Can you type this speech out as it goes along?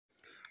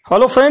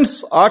Hello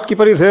friends, Art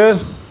Keeper is here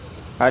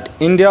at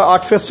India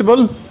Art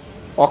Festival,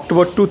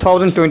 October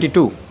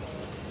 2022.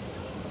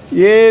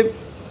 ये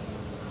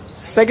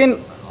second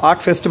dart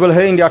festival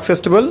है, India art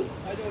festival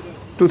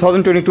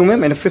 2022 में।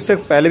 मैंने फिर से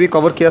पहले भी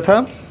कवर किया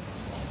था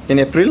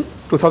इन अप्रैल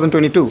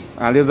 2022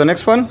 and this is the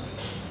next one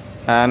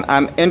and I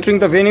am entering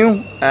the venue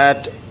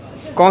eight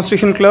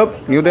constitution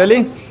club new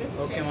Delhi.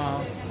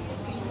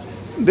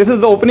 This is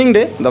the opening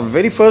day, the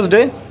very first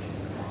day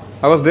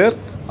I was there.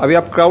 अभी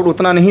आप क्राउड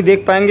उतना नहीं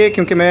देख पाएंगे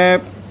क्योंकि मैं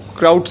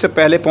क्राउड से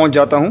पहले पहुंच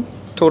जाता हूं,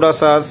 थोड़ा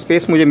सा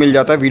स्पेस मुझे मिल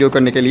जाता है वीडियो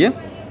करने के लिए।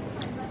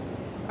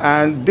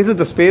 And this is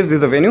the space, this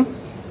is the venue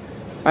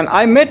and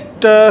I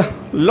met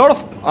lot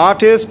of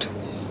artist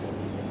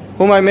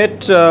whom I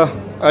met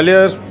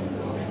earlier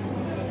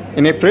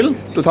in April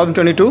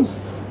 2022,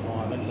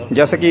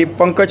 जैसे कि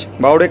पंकज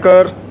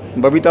बावड़ेकर,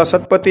 बबीता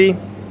सतपति,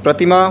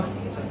 प्रतिमा,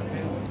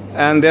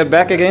 and they are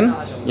back again,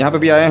 यहाँ पे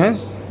भी आए हैं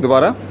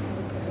दोबारा।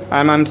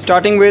 And I am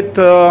starting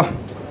with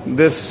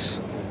this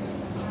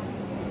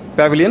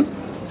pavilion.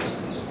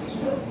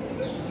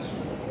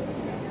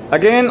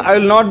 Again, I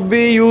will not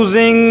be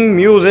using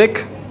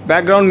music,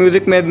 background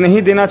music मैं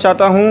नहीं देना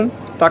चाहता हूँ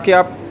ताकि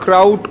आप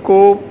crowd को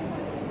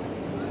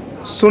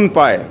सुन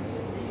पाए।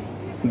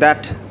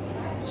 That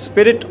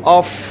spirit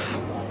of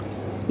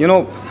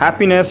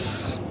happiness,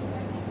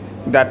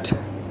 that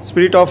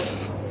spirit of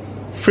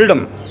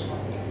freedom.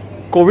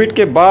 Covid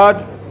के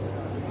बाद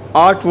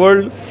आर्ट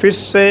वर्ल्ड फिर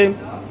से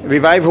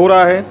रिवाइव हो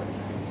रहा है,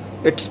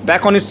 it's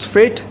back on it's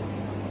fate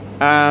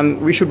and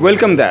we should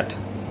welcome that.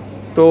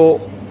 तो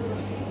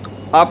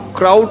आप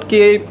क्राउड की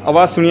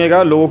आवाज़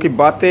सुनिएगा, लोगों की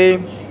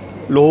बातें,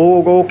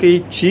 लोगों की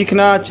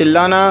चीखना,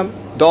 चिल्लाना,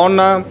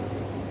 दौड़ना,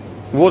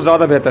 वो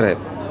ज़्यादा बेहतर है।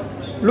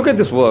 लुक एट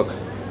दिस वर्क,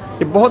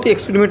 ये बहुत ही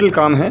एक्सपेरिमेंटल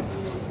काम है,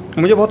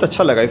 मुझे बहुत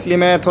अच्छा लगा, इसलिए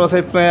मैं थोड़ा सा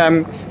इसमें I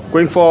am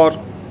going for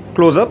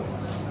close up.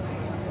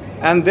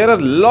 And there are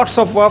lots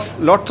of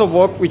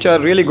work which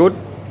are really good,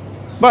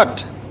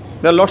 but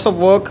there are lots of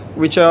work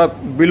which are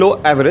below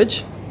average,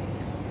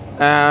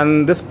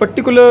 and this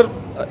particular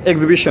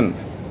exhibition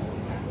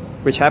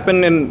which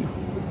happened in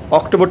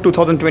October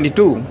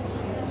 2022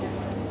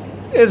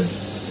 is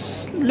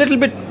little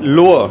bit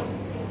lower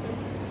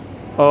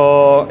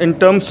in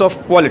terms of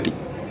quality.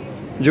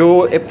 जो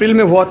अप्रैल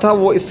में हुआ था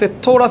वो इससे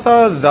थोड़ा सा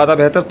ज़्यादा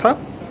बेहतर था,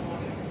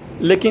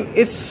 लेकिन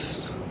इस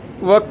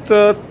वक्त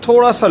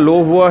थोड़ा सा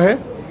लो हुआ है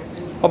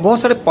और बहुत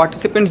सारे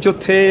पार्टिसिपेंट्स जो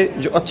थे,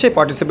 जो अच्छे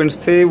पार्टिसिपेंट्स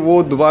थे,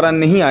 वो दोबारा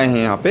नहीं आए हैं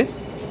यहाँ पे।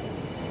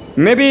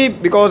 May be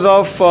because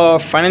of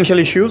financial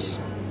issues,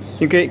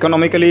 क्योंकि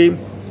इकोनॉमिकली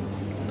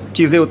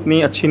चीज़ें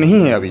उतनी अच्छी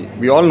नहीं हैं अभी,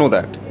 we all know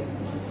that,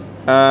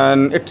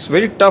 and it's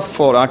very tough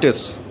for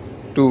artist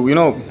to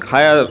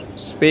hire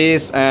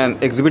space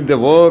and exhibit the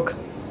work,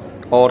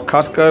 और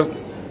ख़ासकर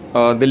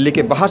दिल्ली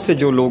के बाहर से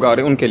जो लोग आ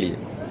रहे हैं उनके लिए।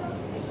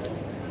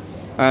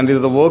 And this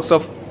is the works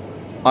of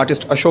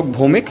artist Ashok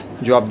Bhowmik,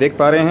 जो आप देख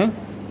पा रहे हैं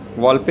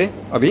वॉल पे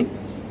अभी।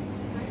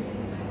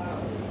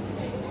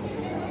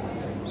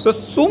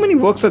 So many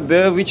works are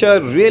there which are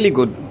really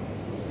good.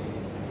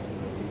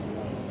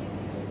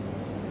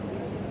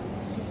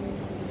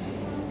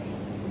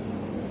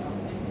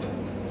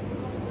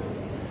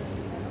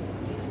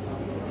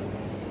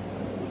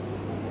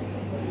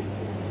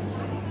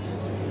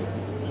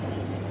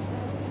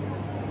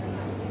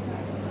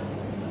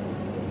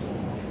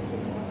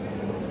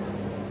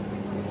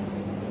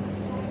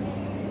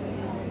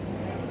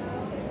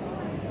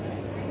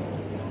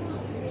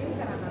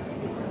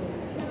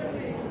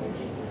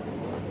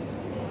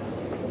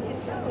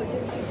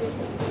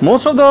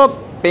 Most of the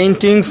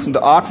paintings,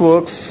 the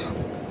artworks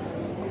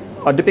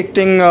are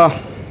depicting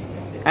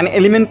an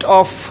element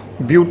of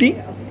beauty,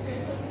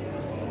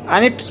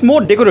 and it's more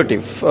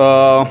decorative.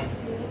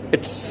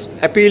 It's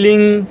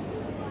appealing,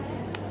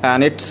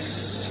 and it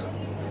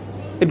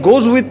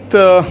goes with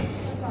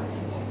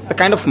the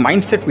kind of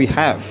mindset we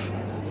have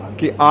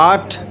कि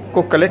art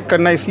को collect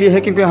करना इसलिए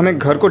है क्योंकि हमें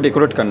घर को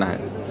decorate करना है।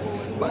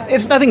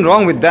 It's nothing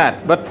wrong with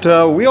that, but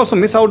we also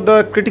miss out the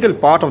critical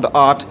part of the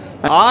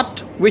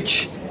art which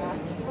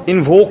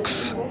invokes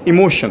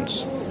emotions.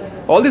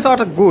 All these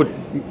art are good,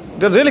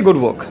 they're really good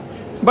work,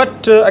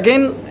 but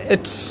again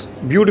it's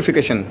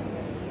beautification,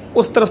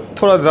 उस तरफ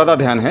थोड़ा ज़्यादा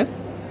ध्यान है।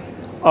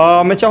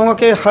 मैं चाहूँगा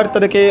कि हर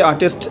तरह के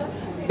आर्टिस्ट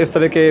इस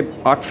तरह के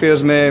आर्ट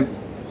फेयर्स में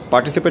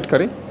पार्टिसिपेट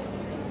करें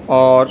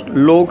और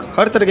लोग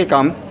हर तरह के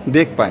काम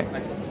देख पाएँ।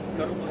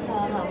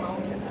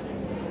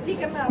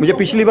 मुझे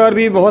पिछली बार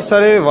भी बहुत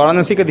सारे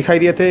वाराणसी के दिखाई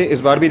दिए थे,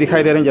 इस बार भी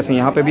दिखाई दे रहे हैं, जैसे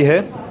यहाँ पे भी है,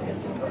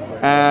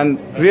 एंड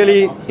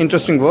रियली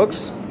इंटरेस्टिंग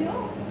वर्क्स।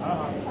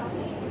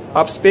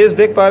 आप स्पेस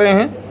देख पा रहे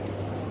हैं,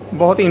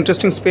 बहुत ही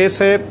इंटरेस्टिंग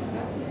स्पेस है।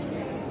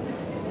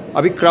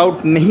 अभी क्राउड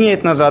नहीं है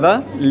इतना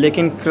ज़्यादा,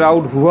 लेकिन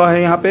क्राउड हुआ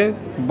है, यहाँ पे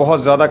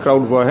बहुत ज़्यादा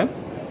क्राउड हुआ है।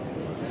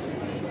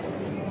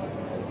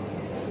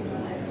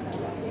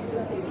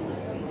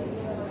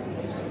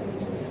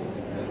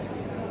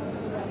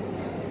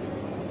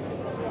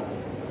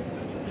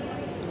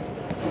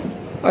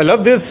 I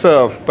love this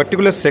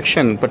particular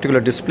section, particular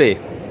display,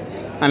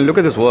 and look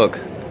at this work.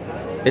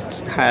 It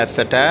has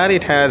satire,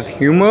 it has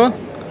humor,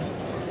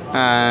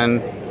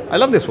 and I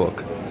love this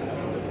work.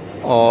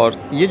 और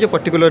ये जो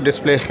पर्टिकुलर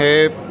डिस्प्ले है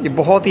ये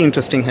बहुत ही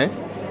इंटरेस्टिंग है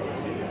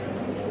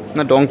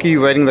ना। Donkey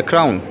wearing the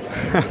crown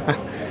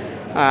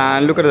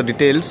and look at the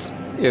details.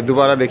 ये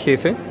दोबारा देखिए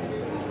इसे,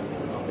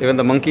 even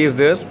the monkey is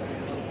there,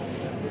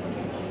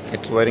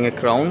 it's wearing A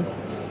crown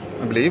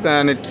I believe,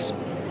 and it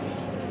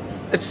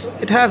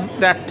has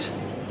that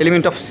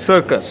element of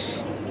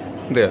circus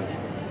there.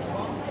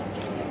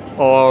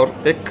 और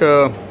एक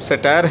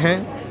सटायर है,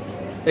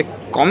 एक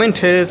कमेंट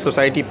है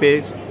सोसाइटी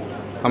पे,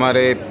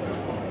 हमारे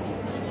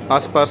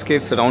आसपास के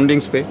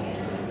सराउंडिंग्स पे।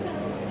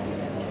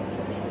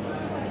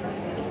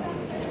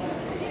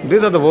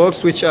 This are the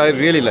works which I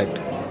really liked.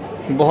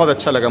 बहुत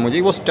अच्छा लगा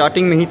मुझे, वो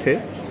स्टार्टिंग में ही थे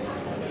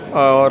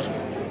और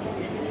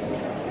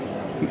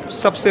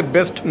सबसे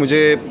बेस्ट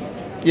मुझे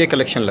ये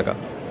कलेक्शन लगा।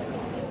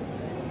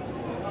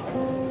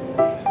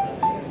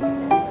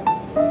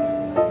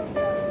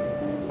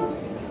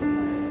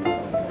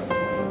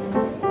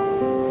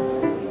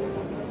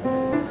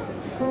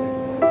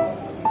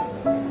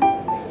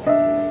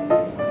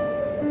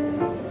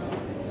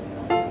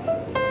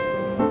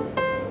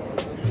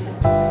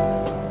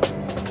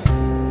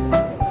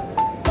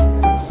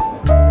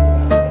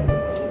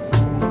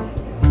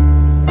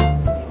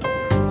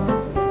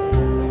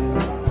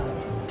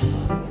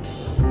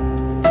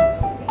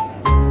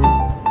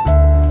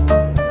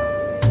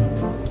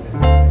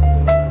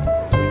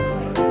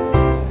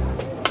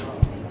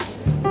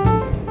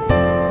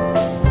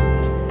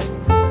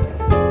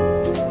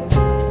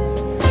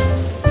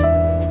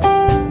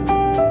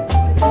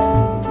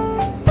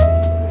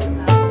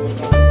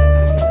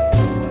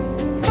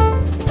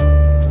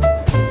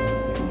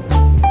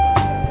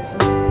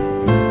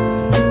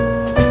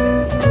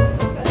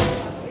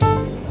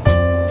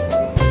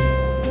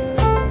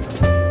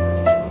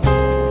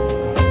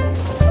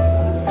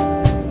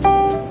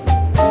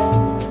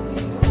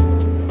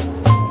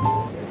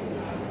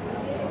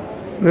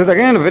 There is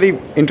again a very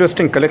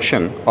interesting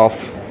collection of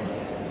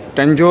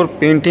Tanjore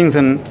paintings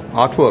and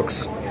artworks,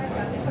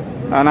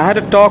 and I had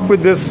a talk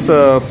with this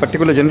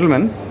particular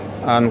gentleman,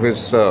 and who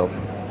is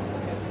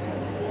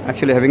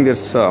actually having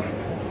this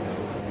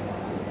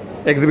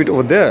exhibit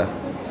over there,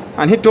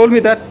 and he told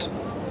me that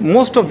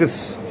most of these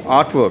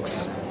artworks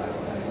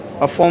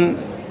are from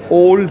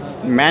old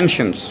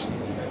mansions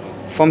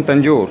from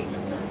Tanjore,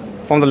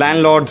 from the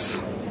landlords'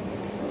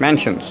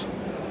 mansions,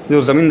 जो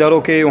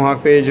ज़मींदारों के वहाँ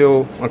पे जो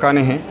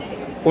मकाने हैं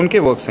उनके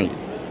works हैं ये।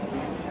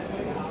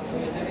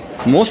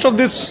 Most of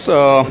this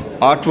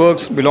art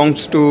works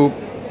belongs to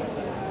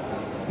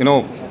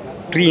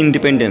pre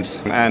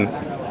independence and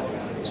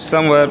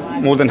somewhere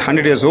more than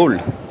 100 years old।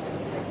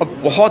 अब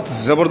बहुत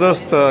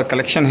ज़बरदस्त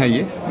कलेक्शन है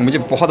ये, मुझे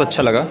बहुत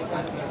अच्छा लगा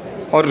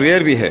और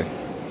रेयर भी है,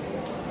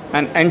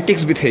 एंड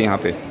एंटिक्स भी थे यहाँ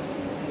पे।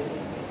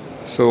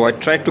 सो I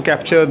try to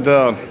capture the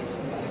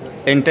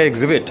entire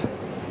exhibit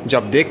जो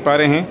आप देख पा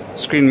रहे हैं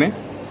स्क्रीन में।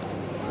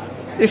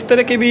 इस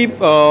तरह के भी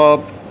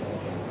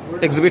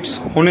एग्जिबिट्स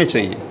होने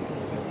चाहिए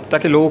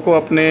ताकि लोगों को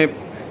अपने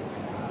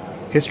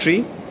हिस्ट्री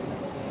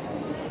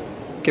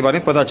के बारे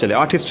में पता चले,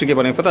 आर्ट हिस्ट्री के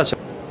बारे में पता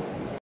चले।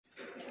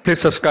 Please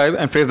subscribe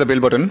and press the bell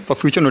button for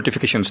future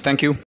notifications.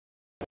 Thank you.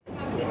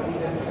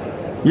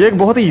 ये एक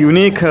बहुत ही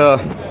यूनिक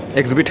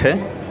एग्जिबिट है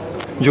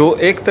जो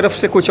एक तरफ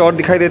से कुछ और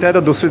दिखाई देता है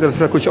तो दूसरी तरफ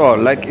से कुछ और।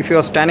 Like if you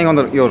are standing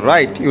on your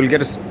right you will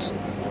get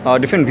a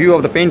different view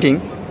of the painting,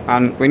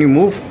 and when you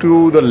move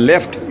to the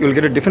left you will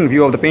get a different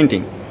view of the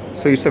painting.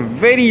 So it's a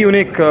very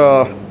unique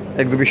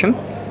exhibition.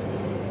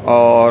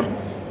 और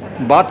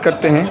बात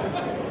करते हैं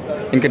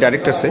इनके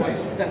director से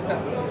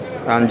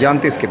and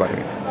जानते इसके बारे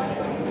में।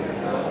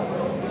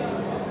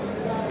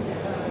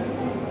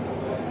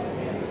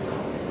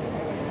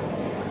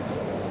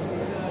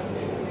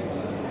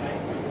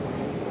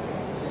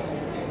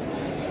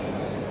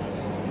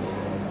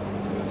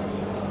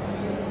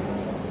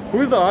 Who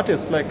is the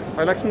artist? Like, I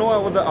like to know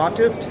about the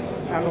artist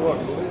and the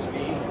works.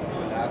 We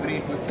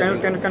collaborate with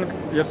Can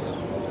yes,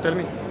 tell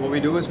me. What we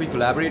do is we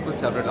collaborate with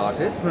several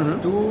artists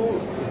to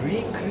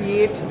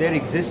recreate their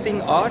existing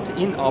art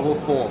in our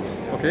form.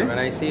 Okay. When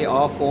I say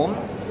our form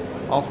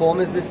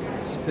is this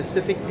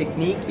specific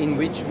technique in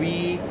which we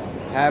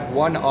have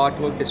one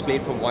artwork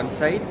displayed from one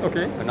side,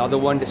 Okay. another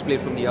one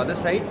displayed from the other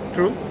side.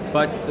 True.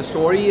 But the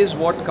story is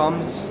what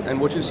comes and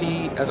what you see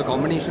as a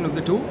combination of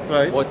the two.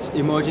 Right. What's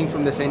emerging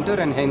from the center,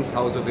 and hence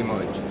House of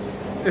Emerge.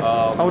 It's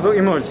House of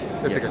Emerge,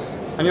 basically. yes.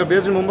 And you're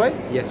based in Mumbai?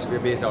 Yes,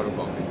 we're based out of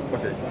Bombay.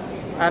 Okay.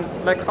 And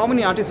like, how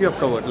many artists you have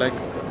covered? Like,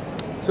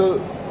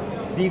 So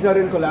these are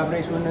in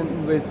collaboration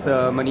with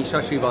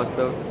Manisha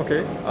Srivastav.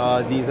 okay,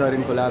 These are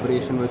in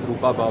collaboration with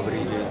Rupa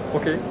Babariji.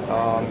 okay,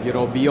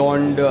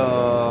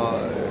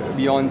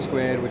 Beyond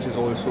Square, which is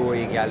also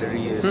a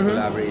gallery, is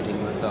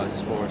collaborating with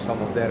us for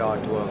some of their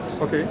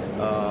artworks. okay,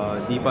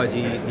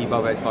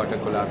 Deepa Vaidkarta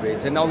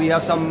collaborates, and now we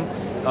have some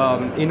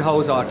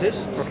in-house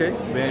artists Okay.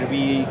 where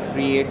we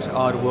create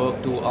our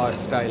work to our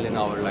style and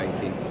our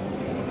liking.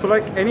 So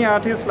like any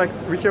artist, like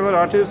whichever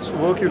artist's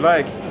work you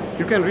like,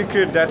 you can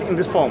recreate that in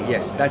this form.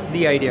 Yes, that's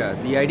the idea.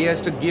 The idea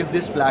is to give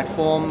this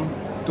platform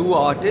to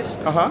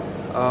artists. Uh-huh.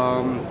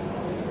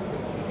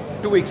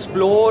 to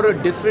explore a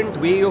different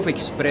way of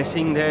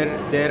expressing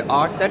their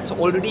art that's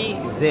already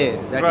there,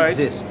 that Right,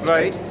 exists,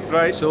 right,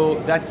 right. So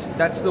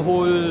that's the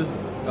whole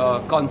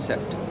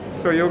concept.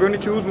 So you're going to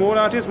choose more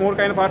artists, more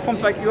kind of art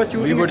forms, like you are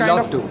choosing We would a kind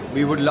love of, to.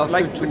 We would love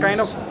like to choose. the kind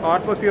of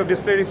artworks you have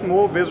displayed is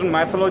more based on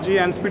mythology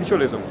and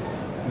spiritualism.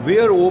 We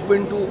are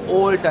open to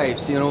all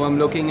types. You know, I'm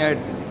looking at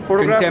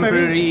Photographs maybe?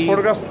 contemporary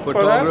Photographs,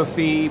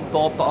 photography,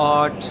 pop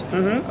art.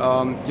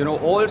 Mm-hmm. You know,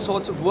 all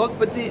sorts of work.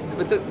 But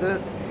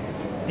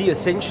the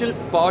essential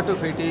part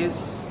of it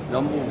is,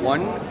 number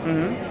one,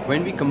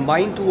 when we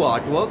combine two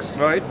artworks,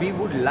 Right. we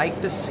would like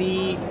to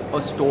see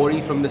a story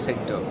from the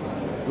center,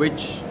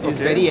 which is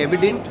Okay. very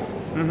evident.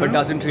 But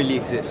doesn't really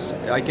exist.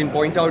 I can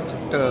point out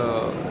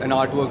an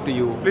artwork to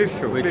you. Please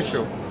show, which- please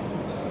show.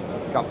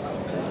 Come.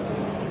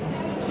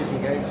 Excuse me,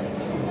 guys.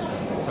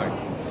 Sorry.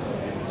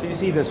 So you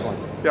see this one,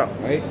 Yeah,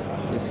 right?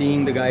 You're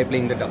seeing the guy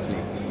playing the duffly.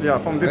 yeah,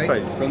 from this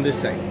right? side. From this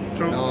side.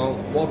 True. Now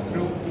walk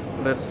through.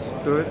 Let's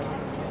do it.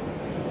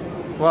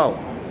 Wow,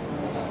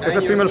 it's and a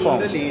you're female seeing form.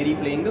 the lady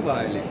playing the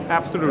violin.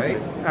 Absolutely,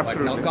 Right?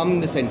 absolutely. But now come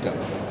in the center.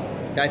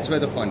 That's where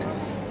the fun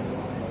is.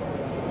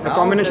 A Now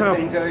combination in of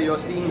the center, you're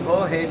seeing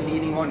her head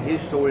leaning on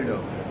his shoulder.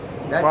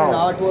 That's Wow. an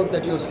artwork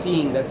that you're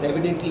seeing that's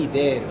evidently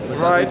there, but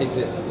Right. doesn't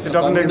exist. It's It a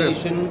doesn't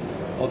exist. combination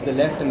of the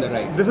left and the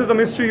right. this is the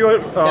mystery you're.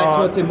 That's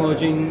what's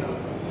emerging.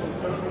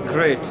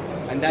 great.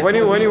 And that's when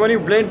you what when we- you when you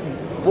blend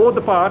both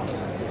the parts,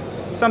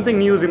 something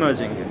new is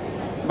emerging.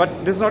 But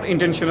this is not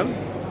intentional.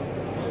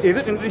 Is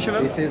it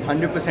intentional? This is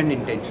 100%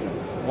 intentional.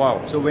 Wow.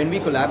 So when we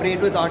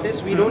collaborate with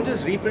artists, we don't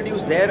just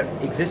reproduce their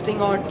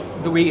existing art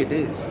the way it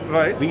is.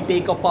 Right. We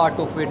take a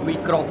part of it, we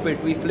crop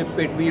it, we flip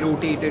it, we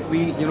rotate it, we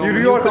You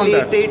rework on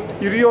that. manipulate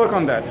it. You rework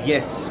on that.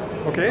 Yes.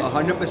 Okay.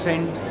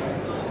 100%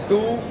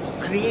 to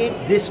create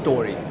this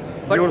story.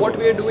 But Beautiful. what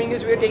we are doing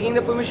is we are taking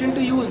the permission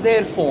to use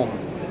their form,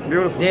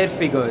 Beautiful. their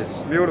figures.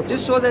 Beautiful.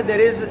 Just so that there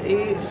is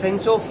a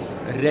sense of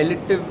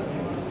relative,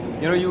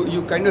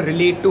 you kind of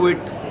relate to it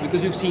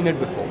because you've seen it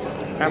before.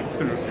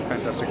 Absolutely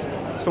fantastic.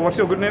 So what's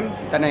your good name?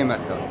 Tanay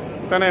Mehta.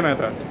 Tanay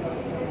Mehta.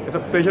 It's a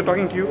pleasure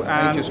talking to you.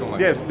 And Thank you so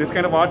much. Yes, this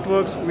kind of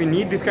artworks, we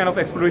need this kind of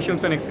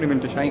explorations and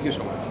experimentation. Thank you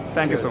so much.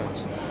 Thank you Cheers. so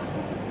much.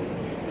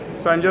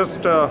 So I'm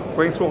just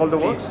going through all the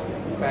works.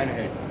 Please, pan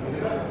ahead.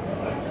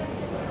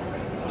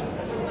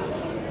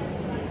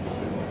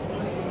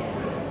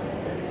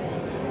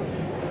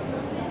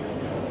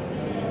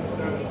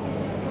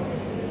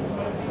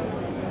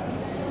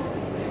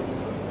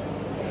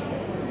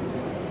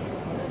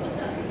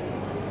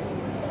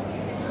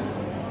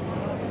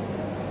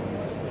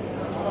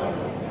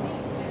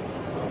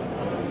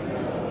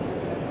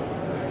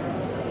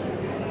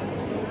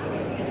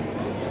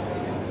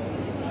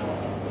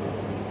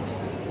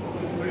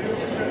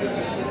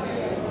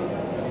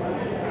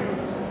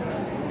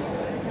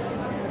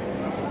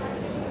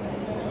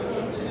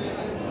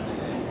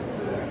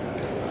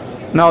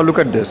 Now look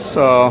at this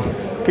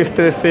किस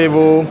तरह से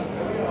वो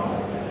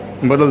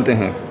बदलते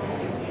हैं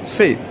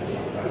से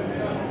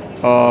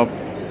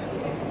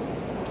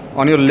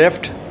on your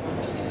left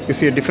you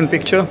see a different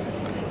picture.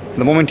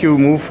 The moment you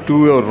move to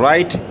your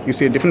right, you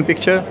see a different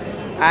picture,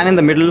 and in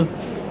the middle,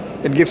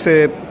 it gives a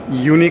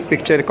unique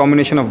picture, a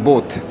combination of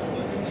both.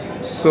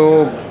 So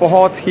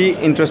बहुत ही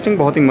interesting,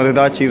 बहुत ही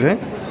मज़ेदार चीज़ है.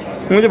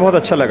 मुझे बहुत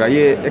अच्छा लगा,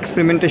 ये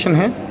experimentation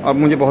है और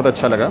मुझे बहुत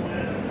अच्छा लगा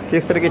कि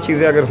इस तरह की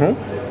चीज़ें अगर हों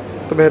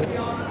तो बेहतर.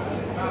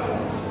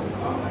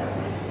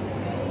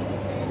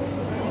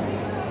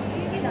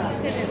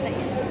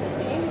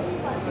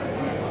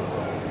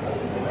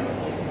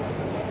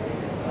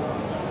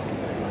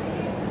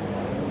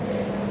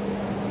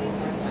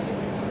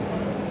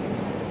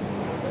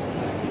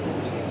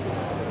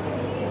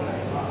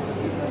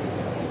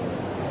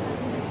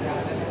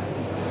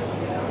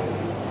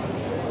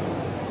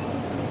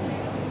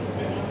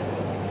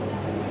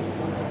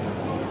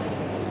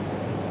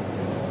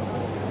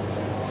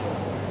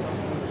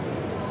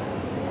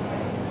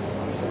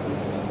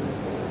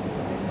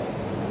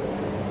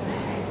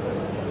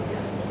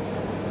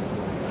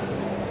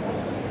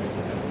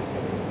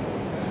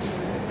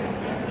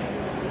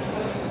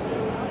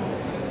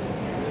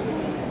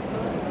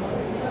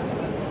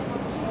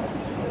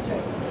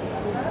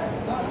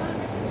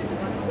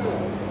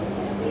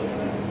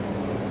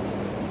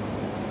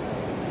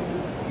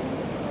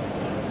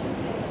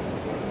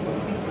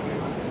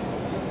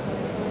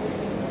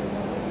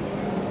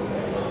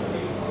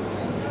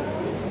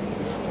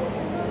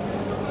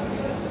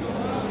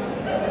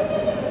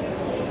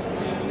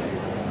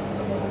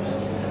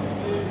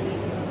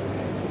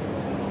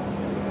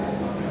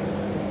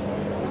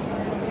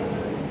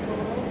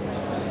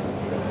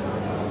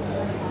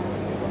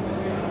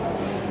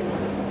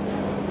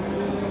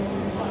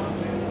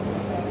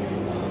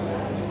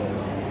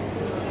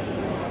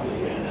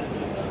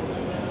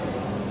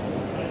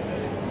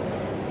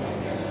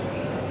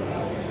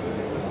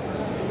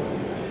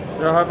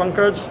 Yeah, hi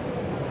Pankaj.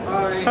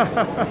 Hi.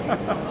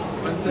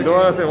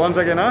 Once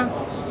again, huh?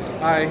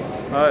 Hi.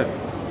 Hi.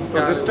 So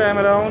Yeah. this time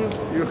around,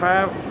 you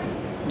have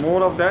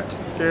more of that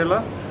Kerala.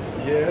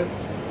 Yes.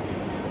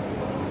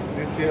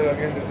 This year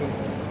again, this is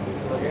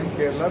Again,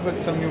 Kerala,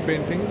 but some new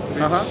paintings,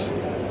 which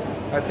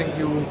I think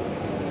you.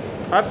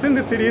 I've seen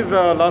this series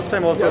last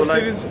time also.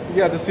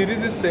 Yeah, the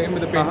series is same,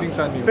 but the paintings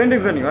are new.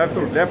 Paintings are new,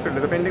 absolutely,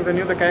 absolutely. The paintings are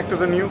new, the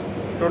characters are new,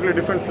 totally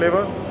different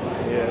flavor.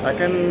 Yes. I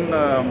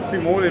can see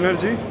more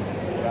energy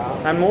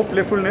and more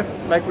playfulness.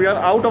 Like we are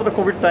out of the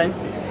COVID time,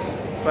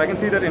 so I can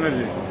see that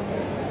energy.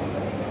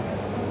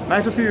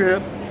 Nice to see you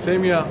here.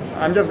 Same here.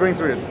 I'm just going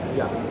through it.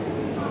 Yeah.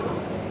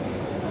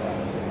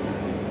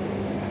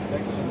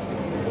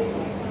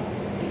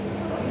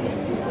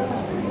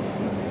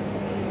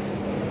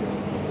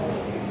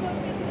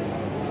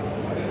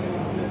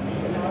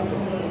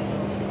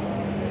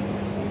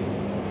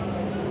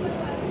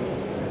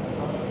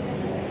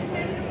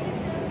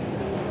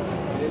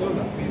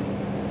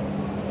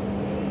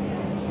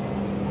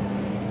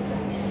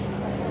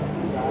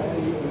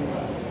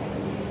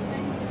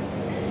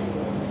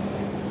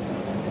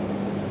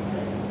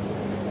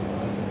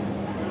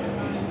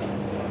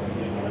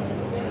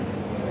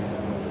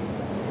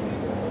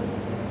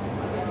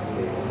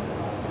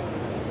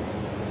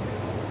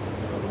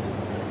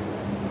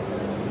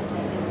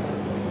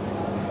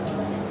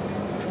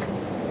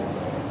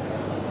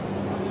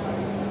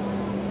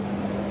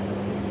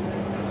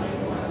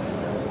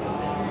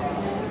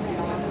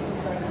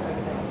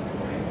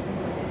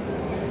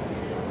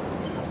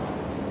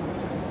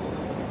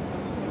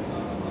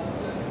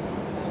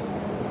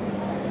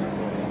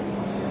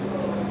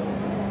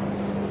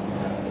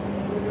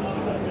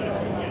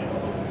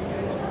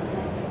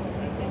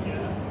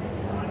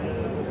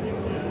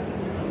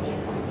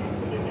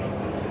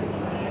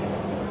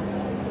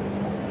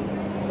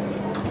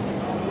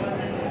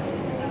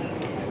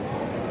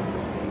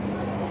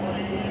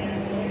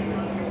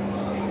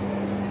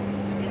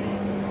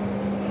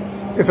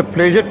 It's a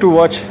pleasure to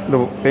watch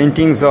the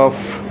paintings of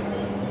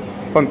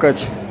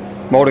Pankaj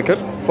Maurikar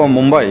from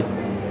Mumbai.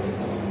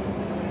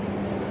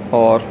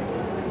 और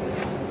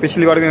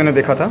पिछली बार भी मैंने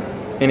देखा था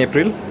in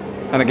April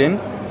and again,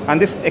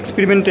 and this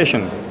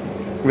experimentation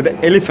with the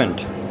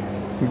elephant,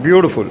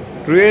 beautiful,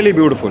 really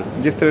beautiful.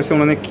 जिस तरह से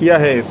उन्होंने किया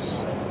है इस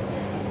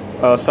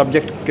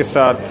सब्जेक्ट के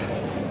साथ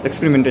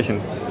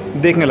experimentation,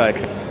 देखने लायक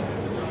है.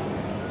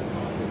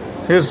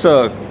 His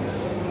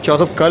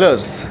choice of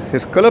colors,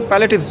 his color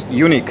palette is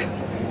unique.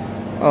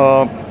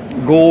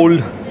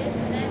 Gold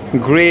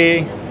grey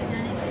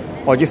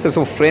और जिस तरह से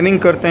वो फ्रेमिंग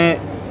करते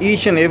हैं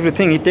each and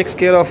everything, he takes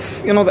care of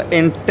the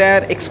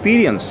entire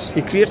experience.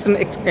 He creates an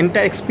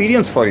entire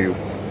experience for you,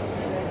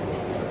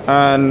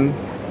 and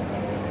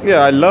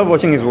yeah, I love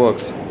watching his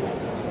works.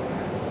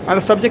 And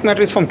the subject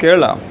matter is from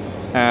Kerala,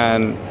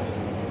 and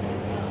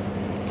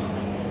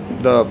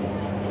the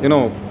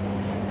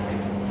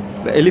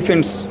the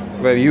elephants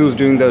were used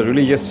during the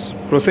religious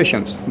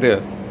processions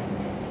there.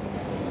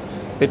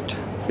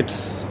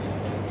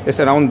 It's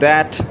around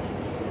that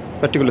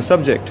particular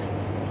subject.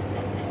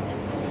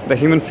 The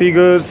human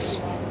figures,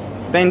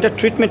 the entire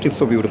treatment is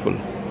so beautiful.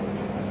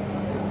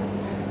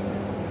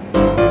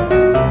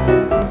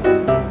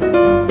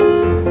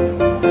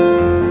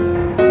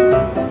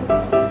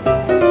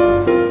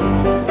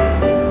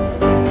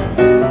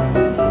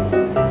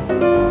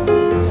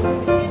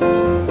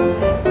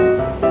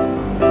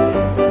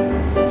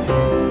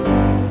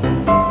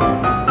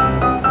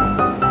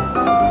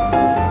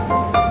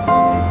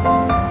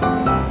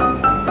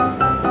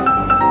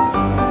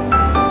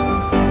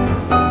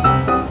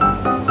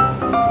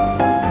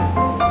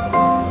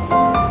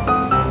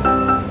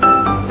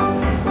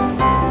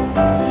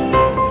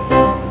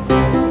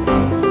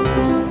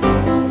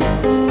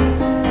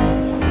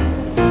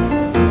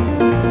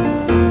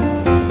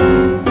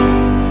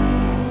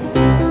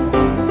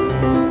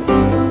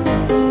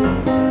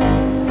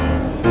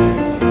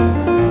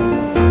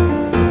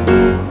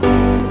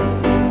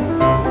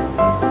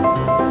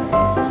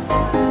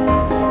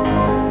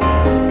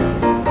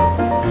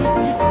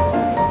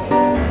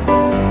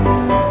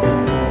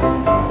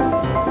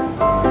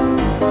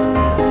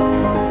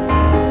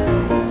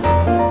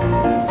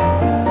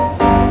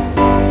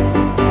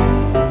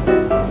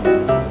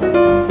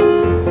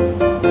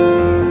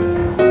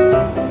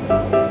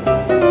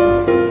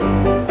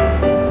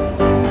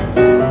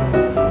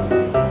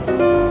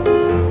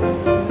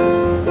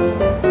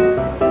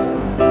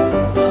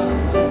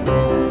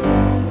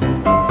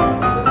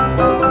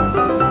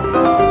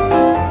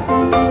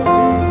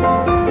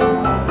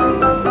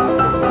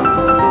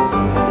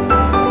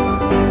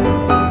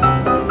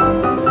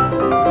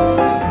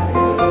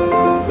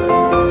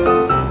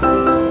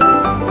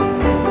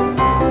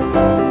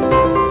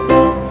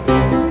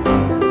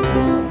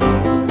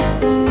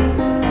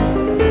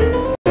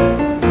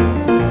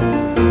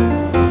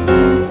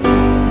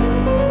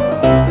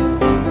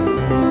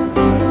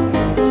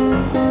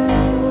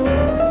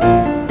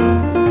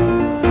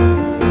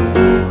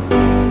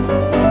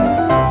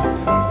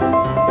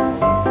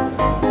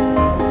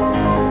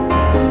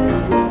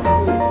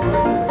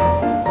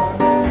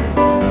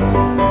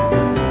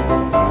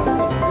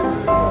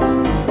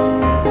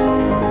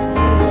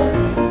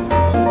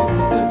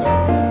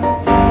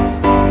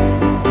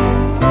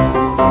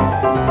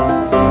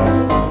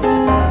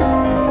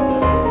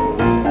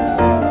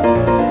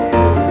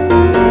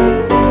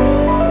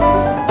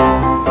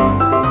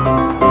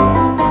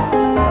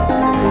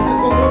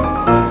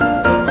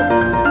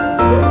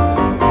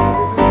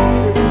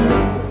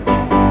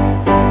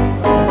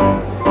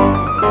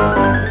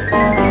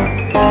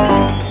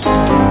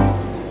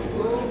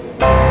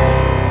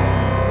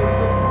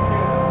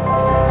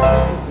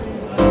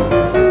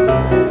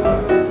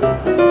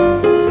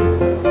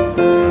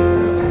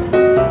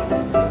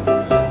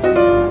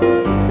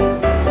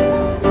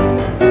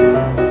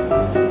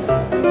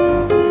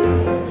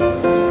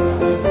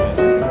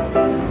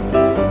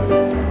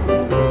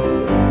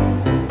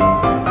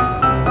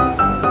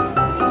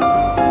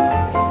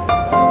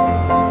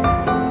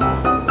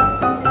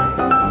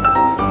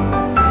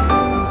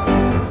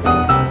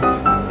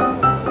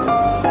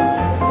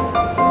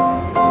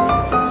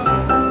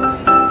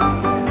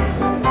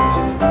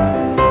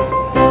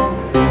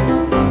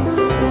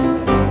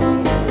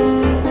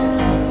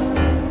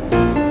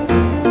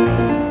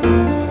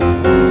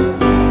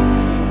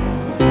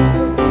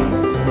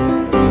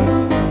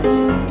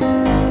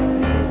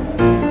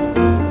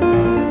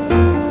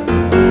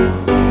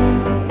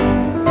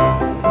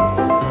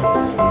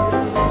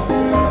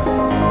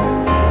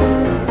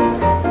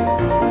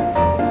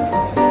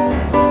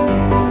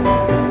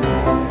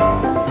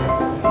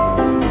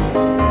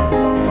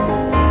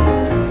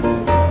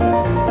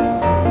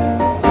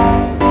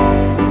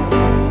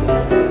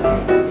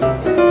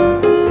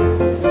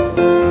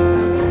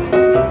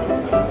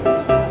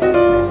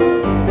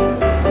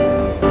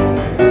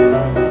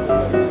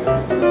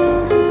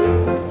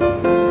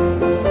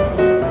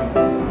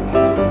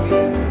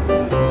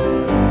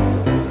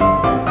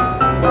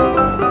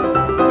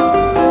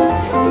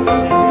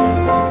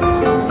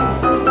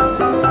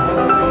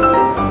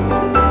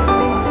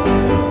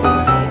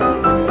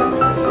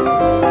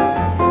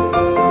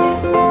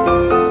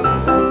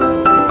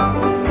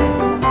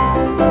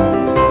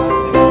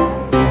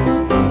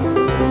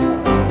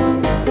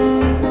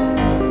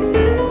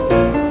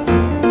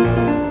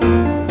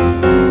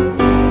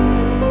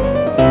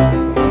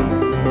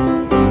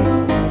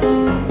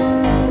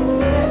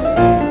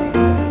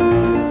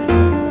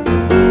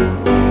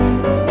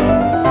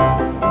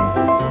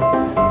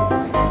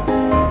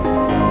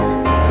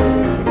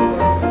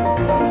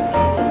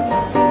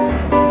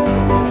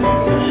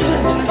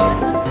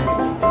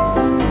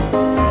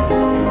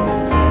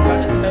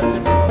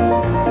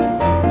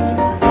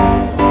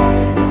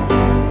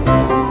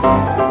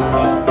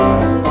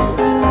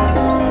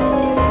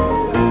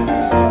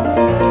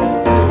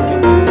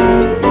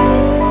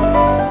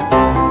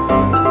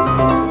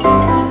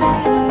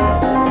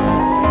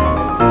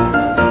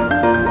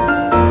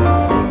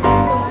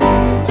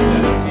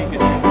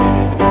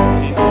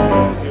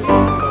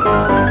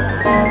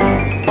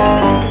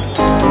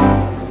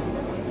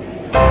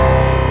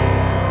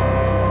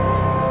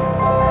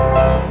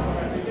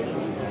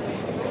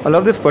 I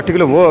love this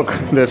particular work,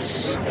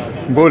 this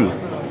bull.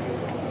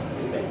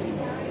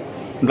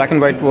 Black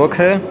and white work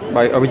है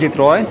by Abhijit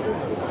Roy.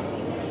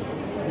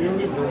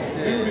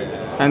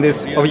 And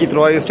this Abhijit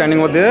Roy is standing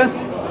over there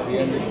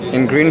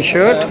in green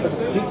shirt.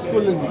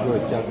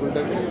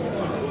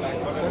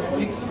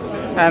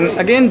 And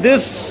again,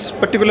 this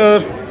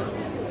particular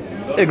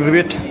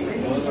exhibit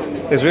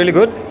is really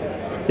good.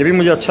 ये भी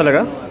मुझे अच्छा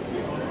लगा.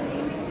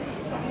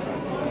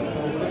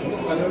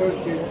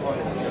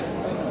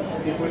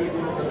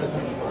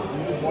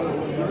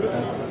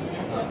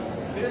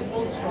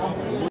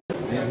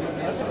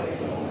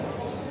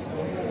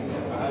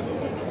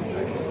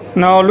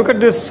 Now look at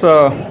this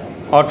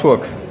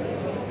artwork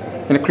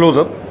in a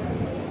close-up.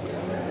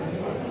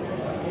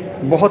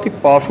 बहुत ही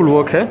powerful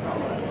work है,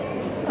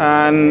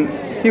 and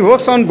he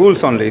works on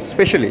bulls only,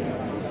 specially.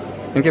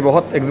 इनके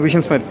बहुत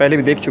exhibitions में पहले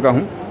भी देख चुका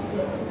हूँ.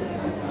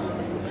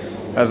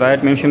 As I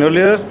had mentioned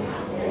earlier,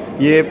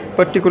 ये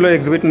particular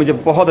exhibit मुझे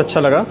बहुत अच्छा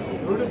लगा.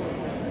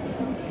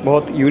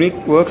 बहुत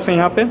unique works हैं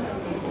यहाँ पे.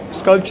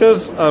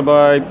 Sculptures are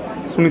by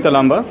Sunita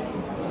Lamba,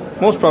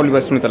 most probably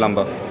by Sunita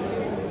Lamba.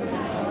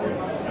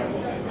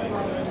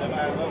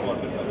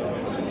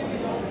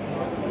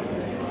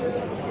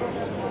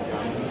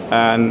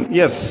 And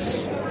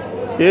yes,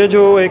 ये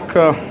जो एक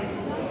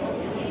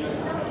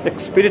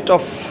spirit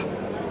of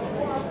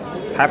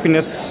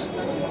happiness,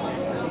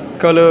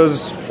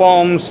 colors,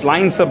 forms,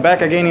 lines are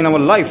back again in our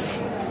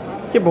life.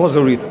 ये बहुत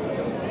ज़रूरी था.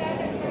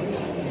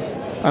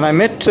 And I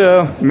met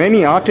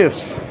many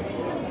artists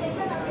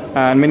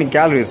and many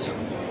galleries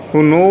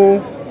who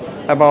know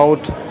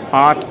about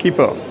Art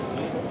Keeper.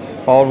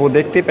 और वो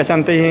देखते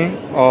पहचानते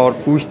हैं और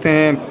पूछते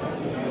हैं,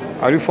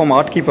 Are you from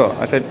Art Keeper?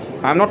 I said,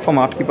 I'm not from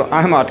Art Keeper,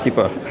 I am Art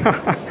Keeper.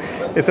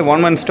 It's a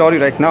one-man story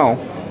right now.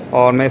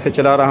 और मैं इसे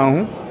चला रहा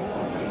हूँ.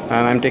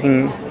 And I'm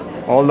taking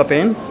all the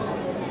pain.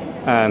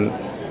 And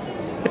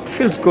it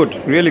feels good,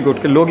 really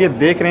good कि लोग ये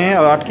देख रहे हैं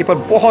और Art Keeper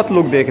बहुत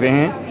लोग देख रहे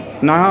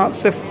हैं. ना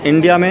सिर्फ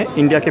इंडिया में,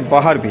 इंडिया के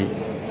बाहर भी.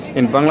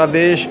 In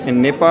Bangladesh,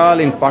 in Nepal,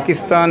 in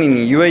Pakistan, in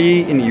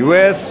UAE, in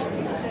US,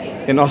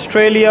 in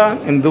Australia,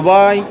 in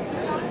Dubai,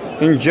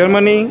 in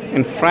Germany,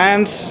 in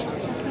France,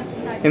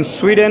 in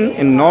Sweden,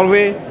 in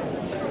Norway.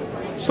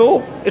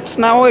 So it's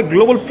now a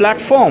global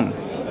platform.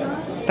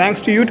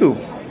 Thanks to YouTube.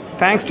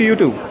 Thanks to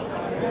YouTube.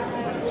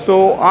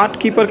 So Art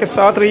Keeper के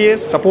साथ रहिए,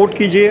 support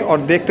कीजिए और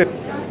देखते.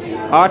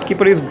 Art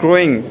Keeper is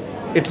growing.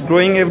 It's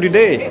growing every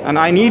day, and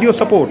I need your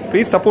support.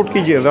 Please support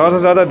कीजिए, ज़्यादा से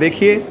ज़्यादा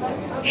देखिए,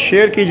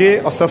 शेयर कीजिए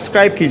और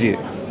सब्सक्राइब कीजिए.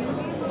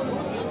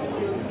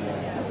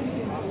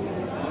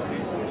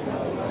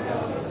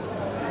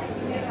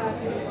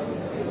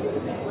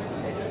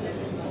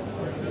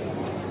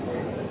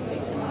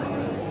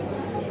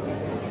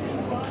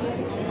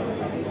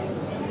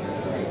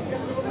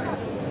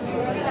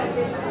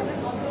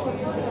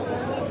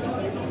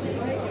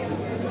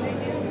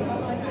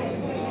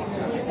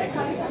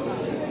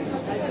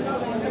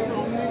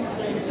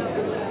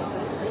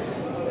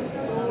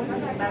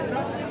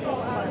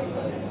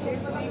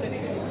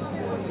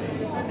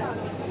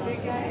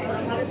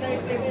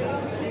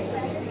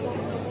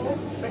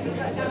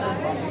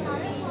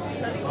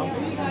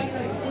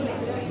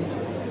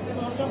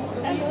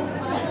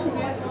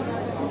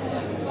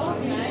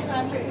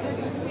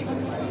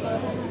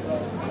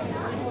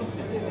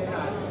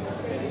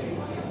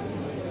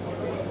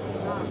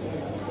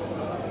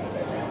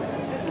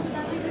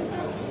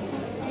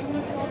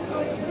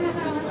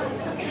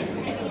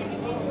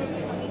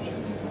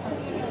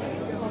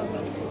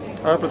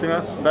 Hi Pratima,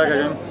 back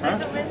again. Huh?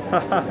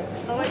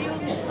 How are you?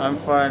 I'm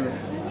fine.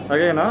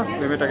 Again, huh?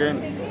 We meet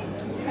again.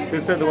 फिर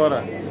से दोबारा.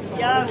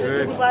 या फिर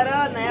से दोबारा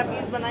नया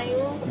पीस बनाई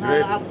हूँ.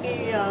 आपकी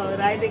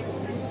राय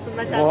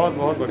सुनना चाहती हूँ.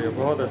 बहुत बढ़िया,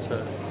 बहुत अच्छा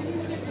है.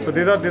 So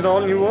these are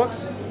all new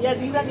works? Yeah,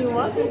 these are new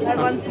works. I have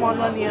one small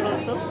one here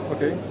also.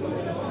 Okay.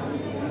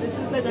 This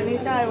is the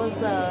Ganesha.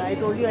 I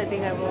told you I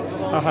think about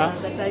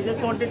that. I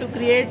just wanted to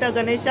create a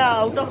Ganesha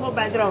out of a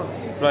background.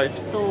 Right.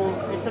 So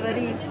it's a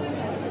very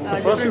So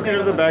first you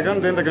create the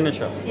background, then the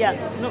Ganesha. Yeah,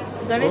 no,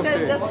 Ganesha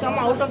has just come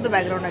out of the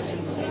background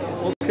actually.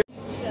 Okay.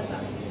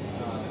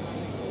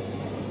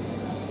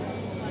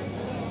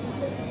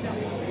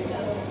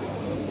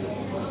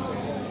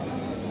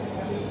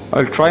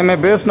 I'll try my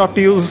best not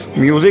to use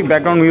music,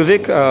 background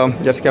music.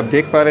 जैसे कि आप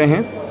देख पा रहे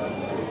हैं,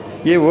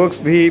 ये works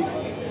भी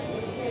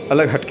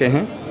अलग हटके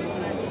हैं.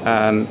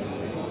 And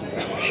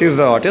she is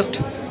the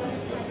artist.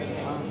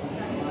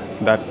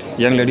 That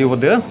young lady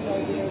over there.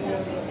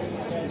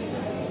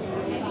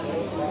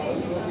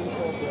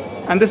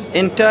 And this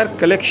entire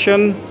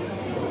collection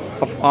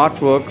of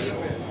artworks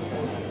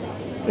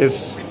is,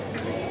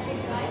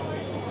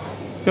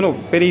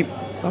 very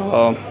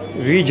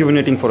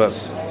rejuvenating for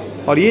us.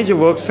 और ये जो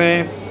works हैं,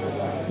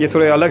 ये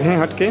थोड़े अलग हैं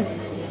हटके.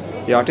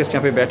 ये artist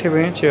यहाँ पे बैठे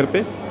हुए हैं चेयर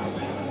पे,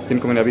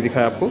 जिनको मैंने अभी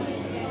दिखाया आपको.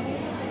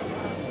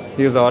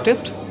 He is the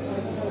artist.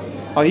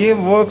 और ये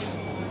works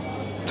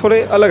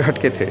थोड़े अलग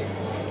हटके थे.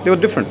 They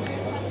were different.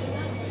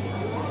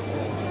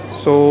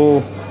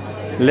 So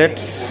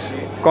let's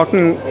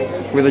continue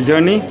with the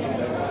journey.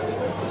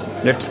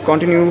 Let's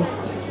continue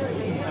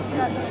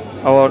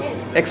our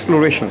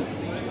exploration.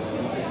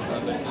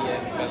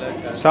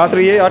 साथ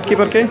रहिए आर्ट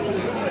कीपर के,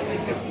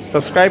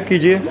 सब्सक्राइब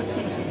कीजिए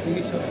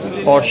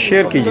और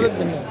शेयर कीजिए।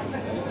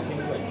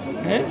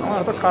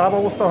 আমার তো খারাপ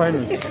অবস্থা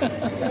হয়নি,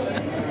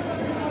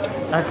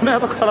 এখন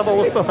এত খারাপ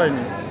অবস্থা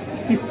হয়নি।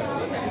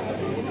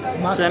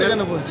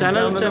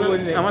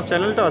 আমার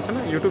চ্যানেলটা আছে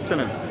না, ইউটিউব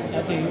চ্যানেল,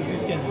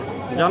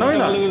 জানোই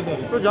না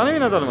তো? জানোই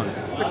না তার মানে?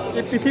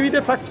 এই পৃথিবীতে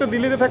থাকছো,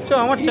 দিল্লিতে থাকছো,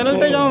 আমার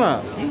চ্যানেলটাই জানো না?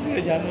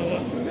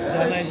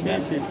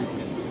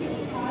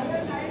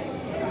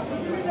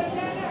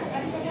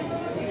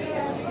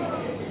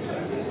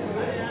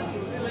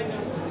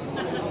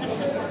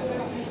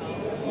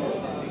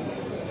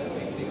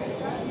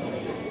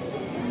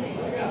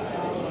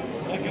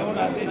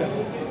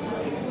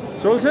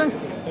 চলছে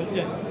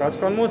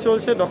কাজকর্ম,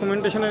 চলছে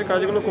ডকুমেন্টেশনের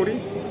কাজগুলো করি।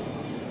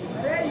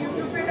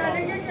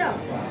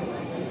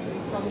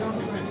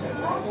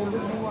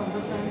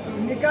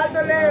 निकाल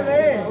तो ले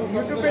भाई,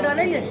 यूट्यूब पे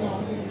डालेंगे।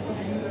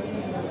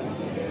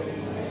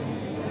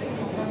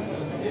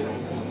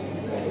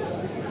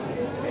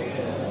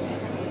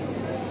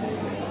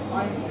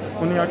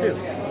 उन्हीं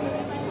आर्टिस्ट,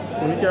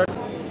 उन्हीं के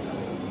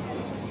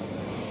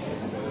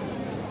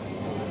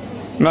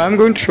Now I'm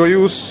going to show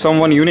you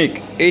someone unique,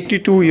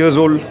 82 years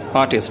old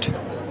artist.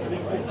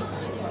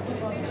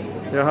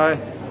 Yeah, hi.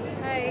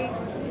 Hi.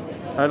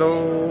 Hello,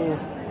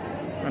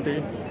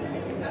 auntie.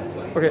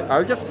 Okay,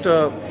 I'll just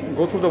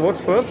go through the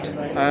works first,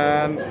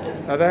 and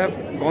as I have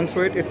gone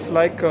through it, it's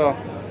like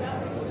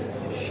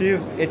she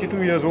is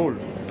 82 years old,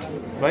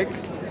 right?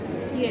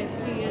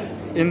 Yes, she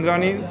is.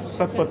 Indrani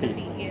Satpathy,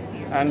 Yes,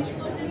 yes. and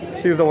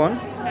she is the one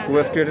who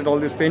has created all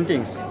these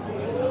paintings.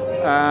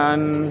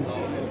 And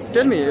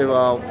tell me,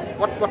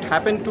 what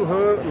happened to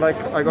her? Like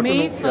I got May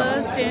to know.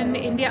 1st in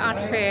India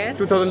Art Fair.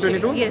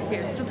 2022? Yes,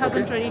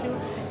 2022.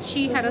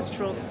 She had a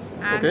stroke,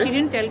 and Okay. she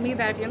didn't tell me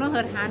that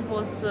her hand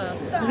was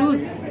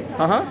loose.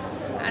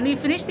 And we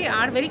finished the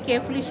art very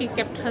carefully. She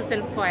kept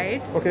herself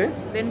quiet. Okay.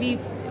 Then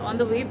on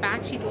the way back,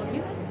 she told me,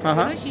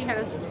 she had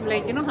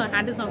her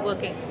hand is not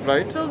working.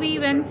 Right. So we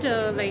went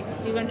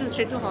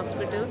straight to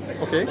hospital.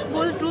 Okay.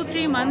 Full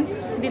 2-3 months,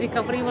 the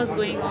recovery was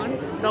going on.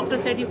 Doctor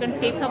said you can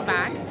take her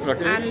back,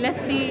 Okay. and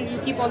let's see,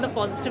 keep all the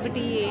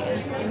positivity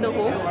in the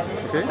home.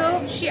 Okay. So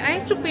I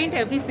used to paint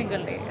every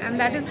single day, and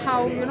that is how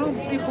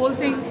the whole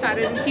thing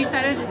started. She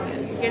started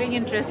getting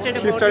interested.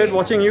 She started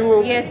watching you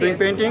doing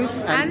painting,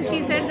 and she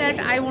said that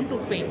I want to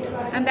paint,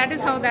 and that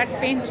is how that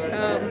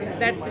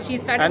that she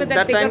started and with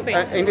that bigger time,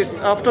 paint. and it's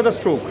after the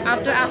stroke.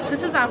 After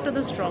this is after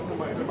the stroke.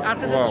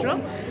 After the Wow.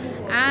 stroke,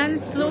 and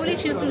slowly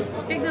she used to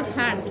take this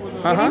hand.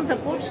 Getting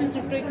support, she used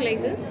to tweak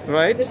like this.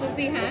 Right. This is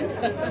the hand.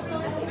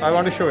 I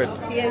want to show it.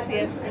 Yes,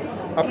 yes.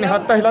 আপনি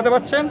হাতটা হিলাতে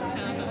পারছেন?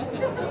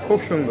 খুব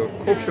সুন্দর,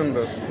 খুব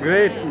সুন্দর,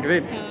 great,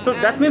 great. So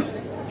that means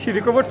she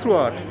recovered through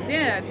art.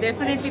 Yeah,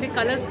 definitely the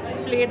colors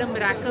played a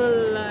miracle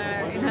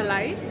in her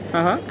life.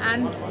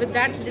 And with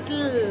that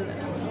little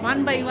one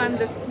by one,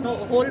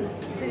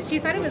 she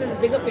started with this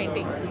bigger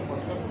painting.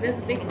 This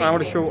big painting. I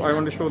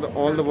want to show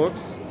all the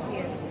works.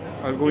 Yes.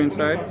 I'll go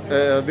inside.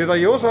 These are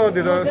yours or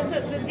these No, are?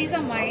 these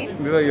are mine.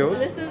 These are yours.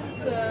 This is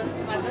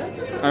mother's.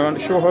 I want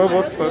to show her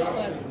works Mother's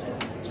first.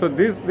 So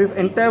this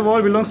entire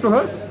wall belongs to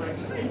her?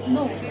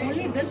 No,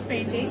 only this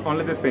painting.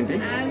 Only this painting.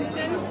 And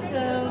since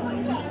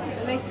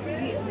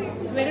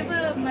wherever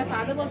my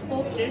father was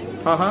posted,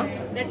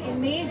 that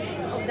image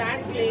of that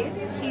place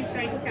she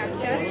tried to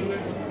capture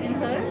in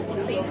her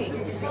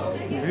paintings.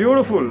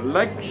 Beautiful.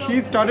 Like she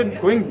started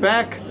going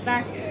back.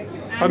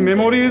 Her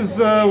memories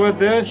were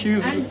there.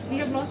 And we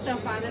have lost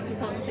our father in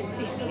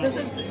 2016. So this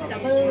is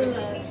double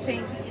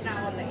thing in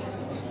our life.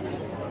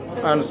 So,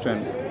 I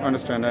understand. And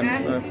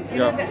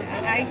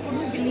I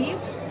couldn't believe.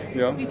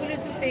 Yeah. People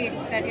used to say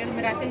that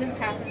miracle is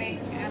happening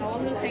and all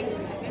those things.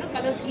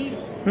 Colors heal.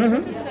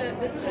 This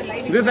is a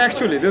life. This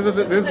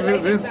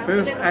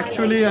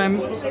actually, I'm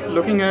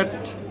looking at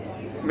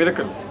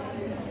miracle.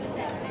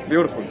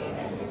 Beautiful.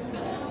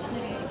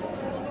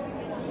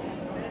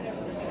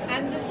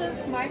 And this is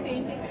my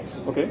painting.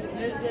 Okay.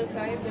 This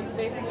side. This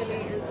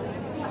basically is.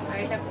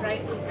 I have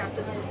tried to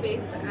capture the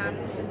space and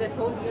in the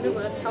whole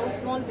universe how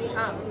small we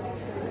are.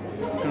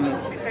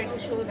 I try to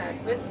show that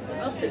with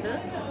a pillar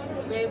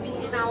where we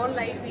in our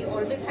life we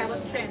always have a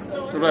strength.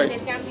 Right.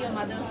 It can be your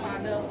mother,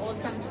 father, or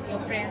some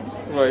your friends.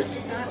 Right.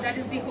 That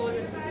is the whole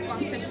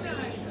concept.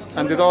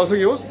 And this is also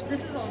yours?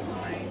 This is also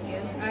mine.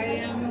 Yes, I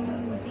am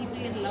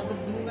deeply in love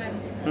with blue and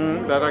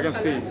that I can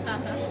see.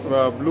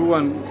 Blue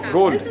and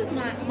gold. This is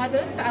my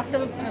mother's after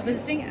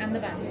visiting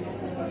Andamans.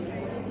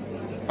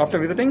 After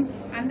visiting?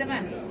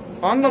 Andaman.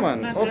 Andaman.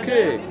 My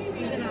Okay. brother,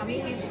 he's an army.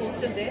 He's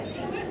posted there.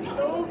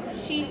 So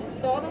she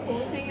saw the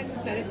whole thing and she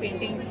started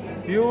painting.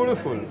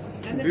 Beautiful.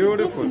 And this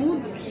Beautiful. is so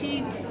smooth. She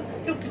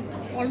took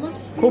almost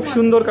 2 খুব months.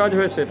 সুন্দর কাজ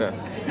হয়েছে এটা।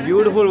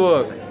 Beautiful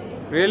work.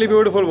 Really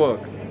beautiful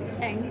work.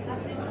 Thank you.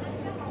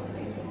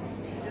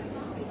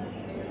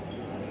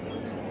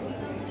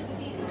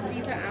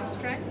 These are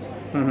abstract.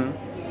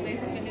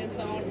 Basically, it's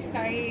all about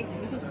sky.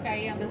 This is sky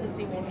and this is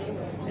the water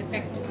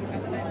effect.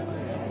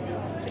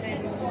 Should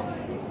I move on?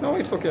 No,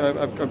 it's okay.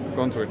 I've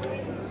gone through it.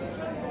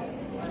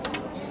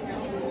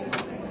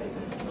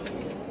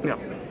 Yeah.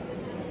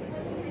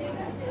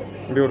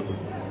 Beautiful.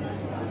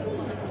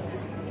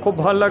 খুব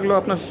ভালো লাগলো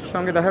আপনার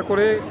সঙ্গে দেখা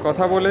করে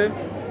কথা বলে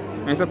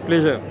it's a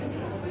pleasure.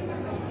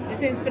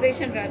 It's an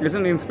inspiration, Raj. It's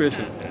an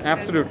inspiration.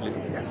 Absolutely.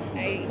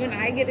 Even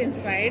I get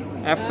inspired.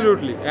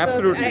 Absolutely.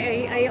 Absolutely.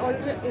 So I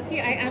always see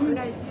I am.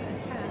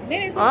 Then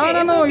it's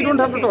okay. No, you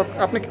don't have to talk.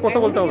 আপনাকে কথা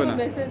বলতে হবে না. I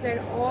want to give a message that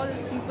all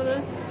people,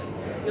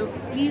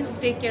 please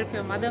take care of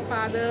your mother,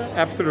 father.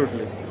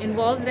 Absolutely.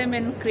 Involve them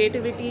in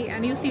creativity, and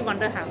you see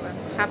wonder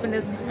happens.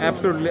 Happiness flows.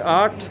 Absolutely.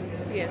 Art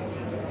Yes.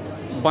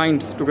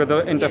 binds together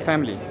entire Yes.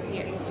 family.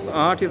 Yes. So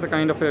art is a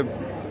kind of a,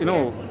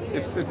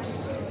 it's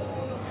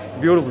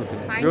beautiful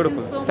thing.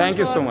 Beautiful. Thank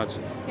you so much.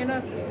 You know,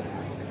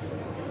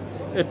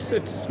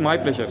 It's my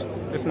pleasure.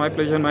 It's my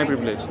pleasure and my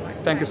privilege.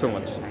 Thank you so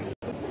much.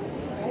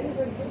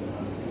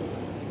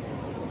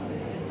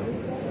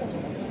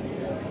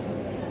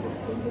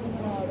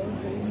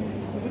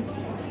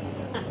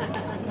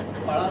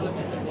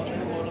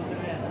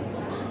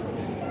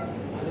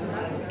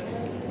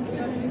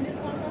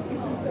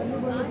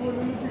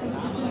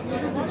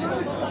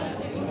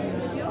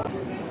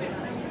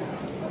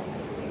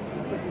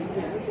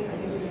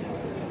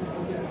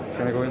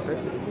 Can I go inside?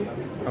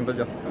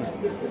 Just.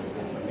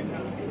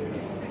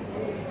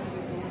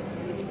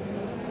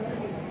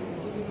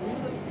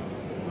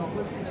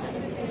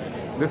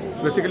 This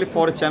basically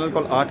for a channel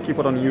called Art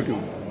Keeper on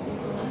YouTube.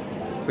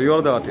 So you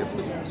are the artist.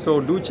 So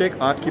do check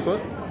Art Keeper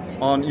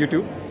on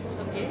YouTube.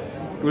 okay.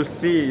 You will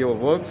see your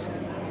works.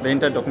 The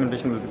entire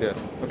documentation will be there.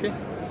 Okay.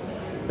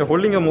 You're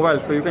holding your mobile,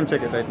 so you can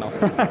check it right now.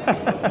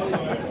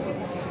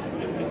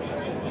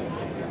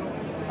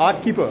 Art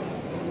Keeper,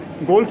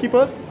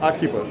 Goalkeeper, Art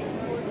Keeper,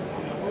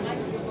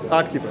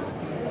 Art Keeper.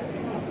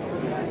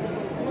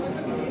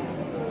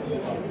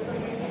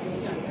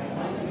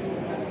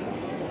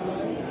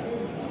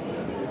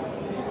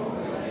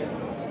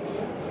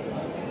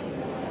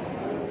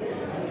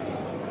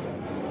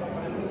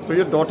 So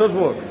your daughter's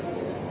work.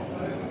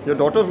 Your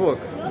daughter's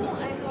work. No,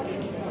 I got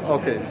it.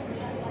 Okay.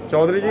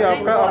 Chaudhary जी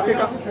आपका आपके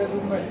का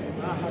Facebook में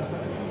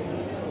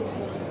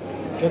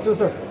कैसे हो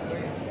sir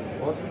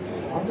और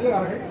आप भी लगा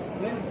रखे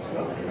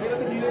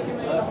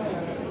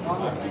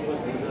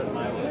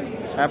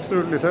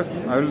Absolutely, sir.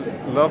 I will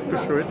love to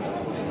show it.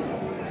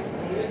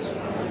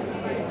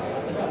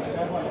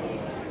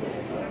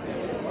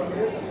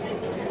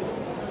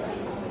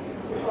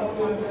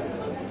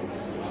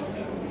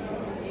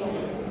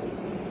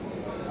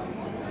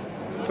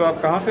 So आप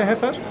कहाँ से हैं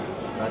सर?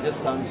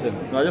 राजस्थान से।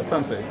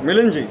 राजस्थान से।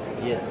 मिलिंद जी।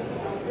 यस।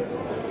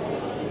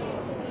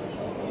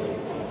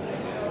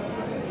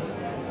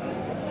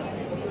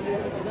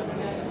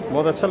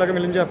 बहुत अच्छा लगा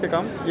मिलिंद जी आपके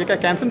काम। ये क्या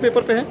कैंसन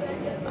पेपर पे है?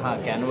 हाँ,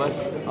 canvas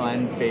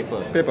and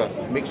paper. Paper.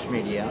 Mix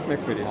media.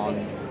 Mix media. On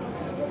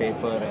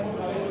paper and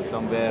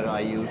somewhere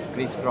I use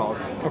crisscross.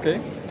 Okay.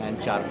 And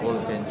charcoal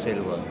pencil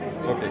work.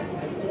 Okay.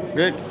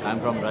 Great. I'm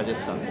from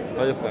Rajasthan.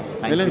 Rajasthan.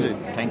 Thank Milind you.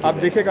 Ji. Thank you. आप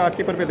देखिएगा art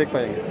keeper पे देख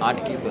पाएंगे। Art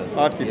keeper.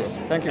 Art keeper. Yes.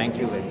 Thank you.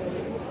 Thank you very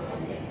much.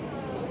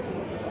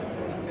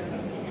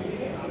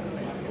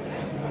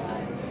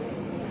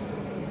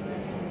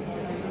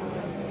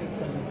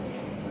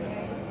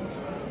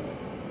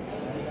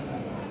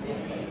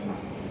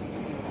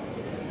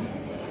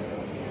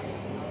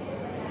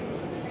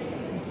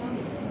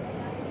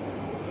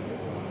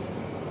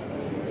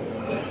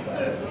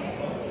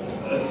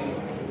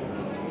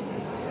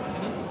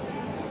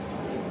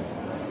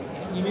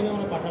 ইমেলে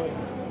মনে পাঠাবে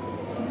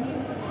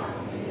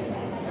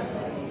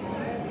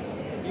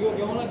ego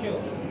কেমন আছো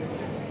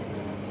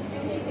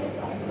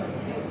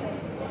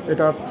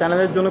এটা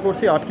চ্যানেলের জন্য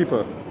করছি আর্ট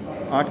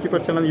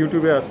কিপার চ্যানেল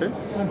ইউটিউবে আছে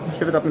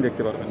সেটাতে আপনি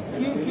দেখতে পারবেন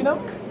কি নাম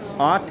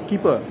আর্ট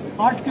কিপার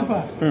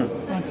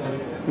আচ্ছা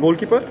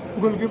গোলকিপার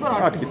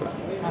আর্ট আর্ট কিপার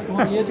আর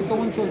তোমার ইয়েতে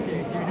কেমন চলছে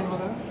এক্সিবিশন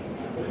বলা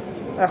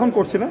এখন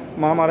করছি না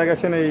মা মারা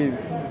গেছেন এই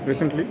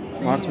রিসেন্টলি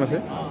মার্চ মাসে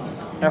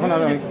এখন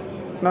আর আমি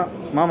না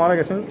মা মারা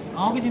গেছেন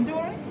আমাকে চিনতে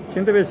পারেন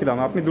চিনতে পেরেছিলাম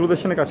আপনি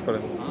দূরদর্শনে কাজ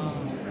করেন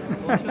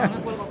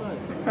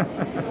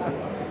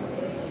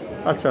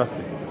আচ্ছা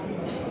আসছি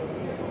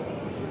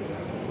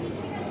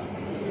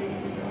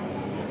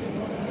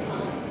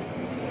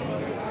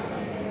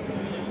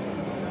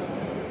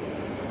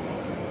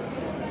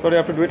Sorry, I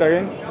have to do it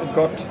again. It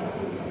got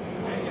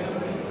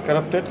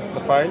corrupted,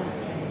 the file.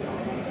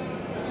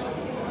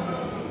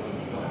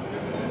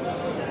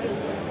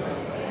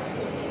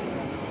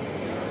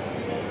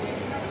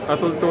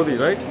 Atul Todi,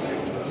 right?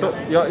 So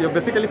you're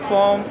basically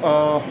from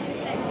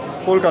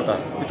Kolkata.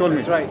 You told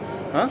me. That's right.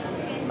 Huh?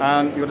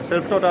 And you're a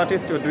self-taught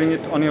artist. You're doing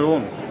it on your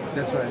own,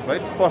 That's right.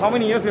 right? For how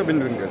many years you have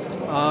been doing this?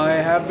 I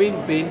have been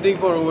painting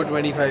for over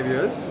 25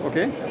 years.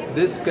 Okay.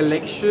 This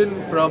collection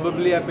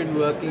probably I've been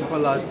working for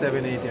last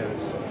 7-8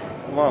 years.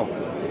 Wow.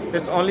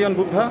 It's only on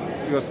Buddha.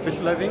 You are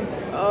specializing.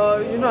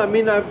 I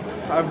mean,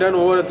 I've done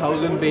over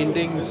 1,000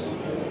 paintings,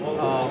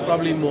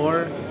 probably more.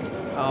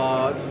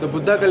 The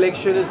Buddha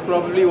collection is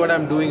probably what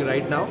I'm doing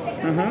right now.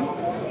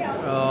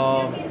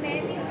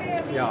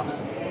 Yeah.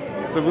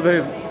 So Buddha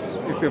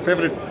is your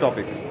favorite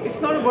topic. It's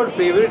not about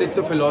favorite, it's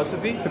a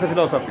philosophy. It's a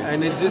philosophy.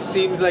 And it just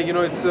seems like,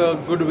 it's a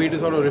good way to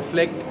sort of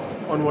reflect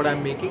on what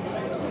I'm making.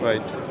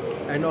 Right.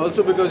 And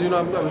also because,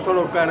 I'm sort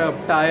of kind of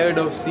tired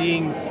of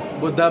seeing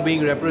Buddha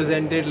being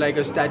represented like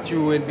a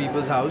statue in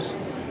people's house.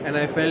 And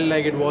I felt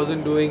like it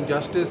wasn't doing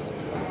justice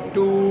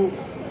to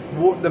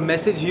the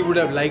message he would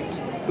have liked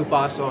to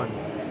pass on.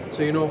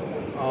 So,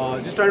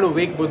 just trying to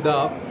wake Buddha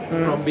up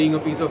from being a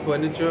piece of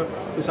furniture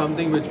to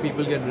something which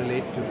people can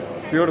relate to.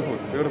 Beautiful,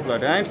 beautiful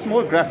idea. And it's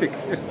more graphic.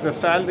 It's the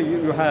style that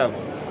you have.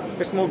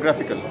 It's more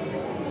graphical.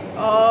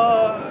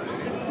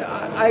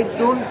 I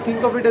don't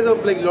think of it as a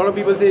lot of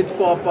people say it's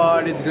pop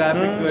art, it's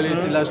graphical,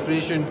 it's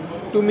illustration.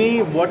 To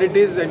me, what it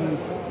is, and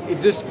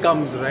it just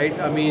comes, right?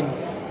 I mean,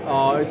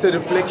 it's a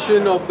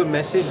reflection of the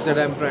message that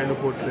I'm trying to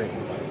portray.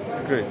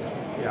 Great.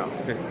 Yeah.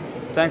 Okay.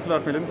 Thanks a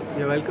lot, Milind.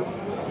 You're welcome.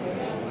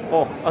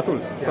 Oh, Atul.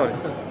 Sorry.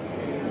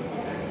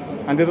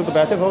 And these are the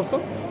batches also?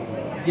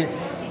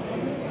 Yes.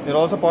 They're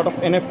also part of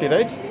NFT,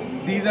 right?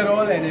 These are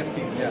all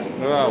NFTs, yeah.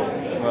 Wow.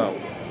 Wow.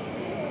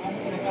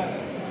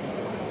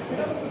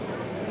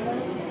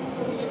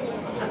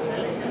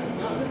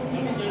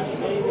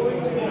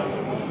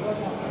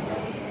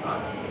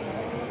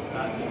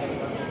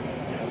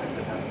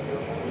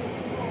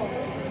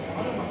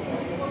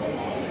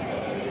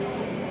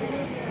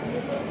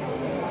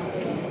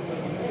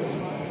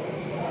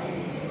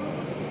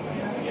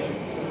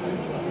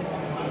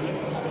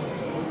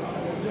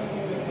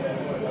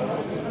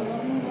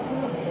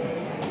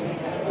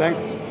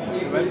 Thanks.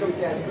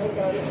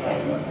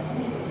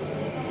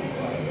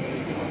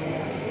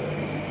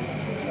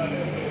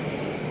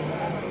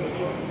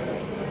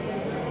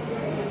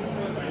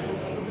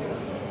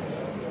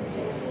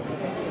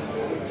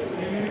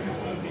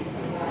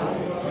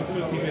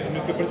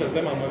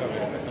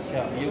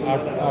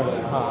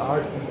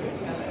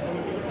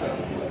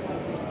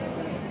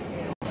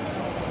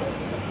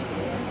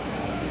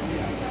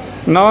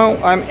 Now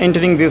I'm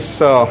entering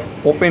this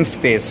open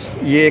space.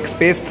 ये एक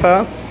space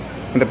था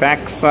in the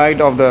back side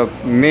of the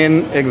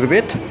main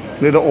exhibit.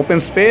 This is the open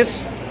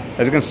space.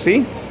 As you can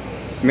see,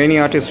 many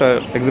artists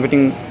are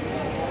exhibiting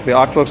the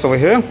artworks over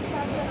here.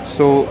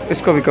 So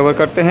इसको भी cover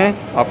करते हैं,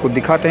 आपको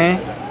दिखाते हैं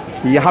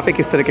यहाँ पे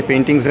किस तरह के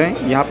पेंटिंग्स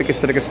हैं, यहाँ पे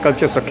किस तरह के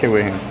स्कल्पचर्स रखे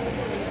हुए हैं.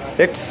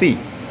 Let's see.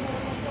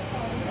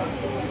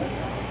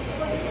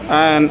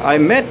 And I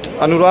met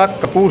Anurag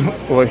Kapoor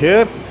over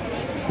here,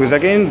 who is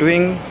again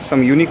doing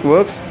some unique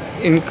works.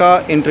 इनका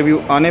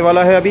इंटरव्यू आने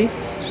वाला है अभी.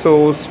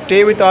 So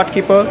stay with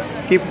Artkeeper.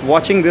 Keep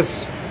watching this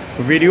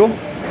video.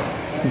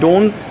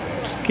 Don't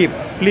skip.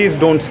 Please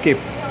don't skip.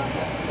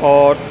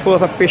 और थोड़ा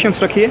सा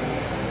पेशेंस रखिए.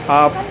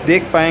 आप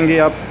देख पाएंगे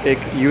आप एक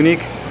unique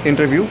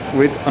interview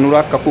with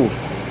Anurag Kapoor.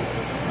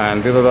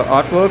 And these are the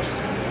artworks.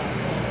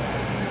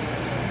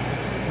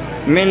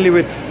 Mainly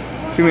with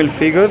female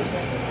figures,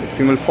 with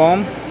female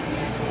form.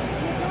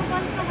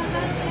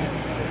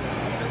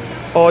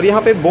 और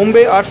यहाँ पे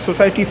बॉम्बे आर्ट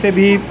सोसाइटी से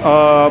भी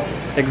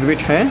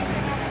एग्जिबिट हैं,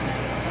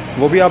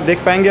 वो भी आप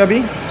देख पाएंगे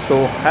अभी. So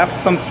have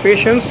some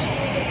patience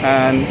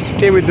and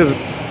stay with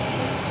this.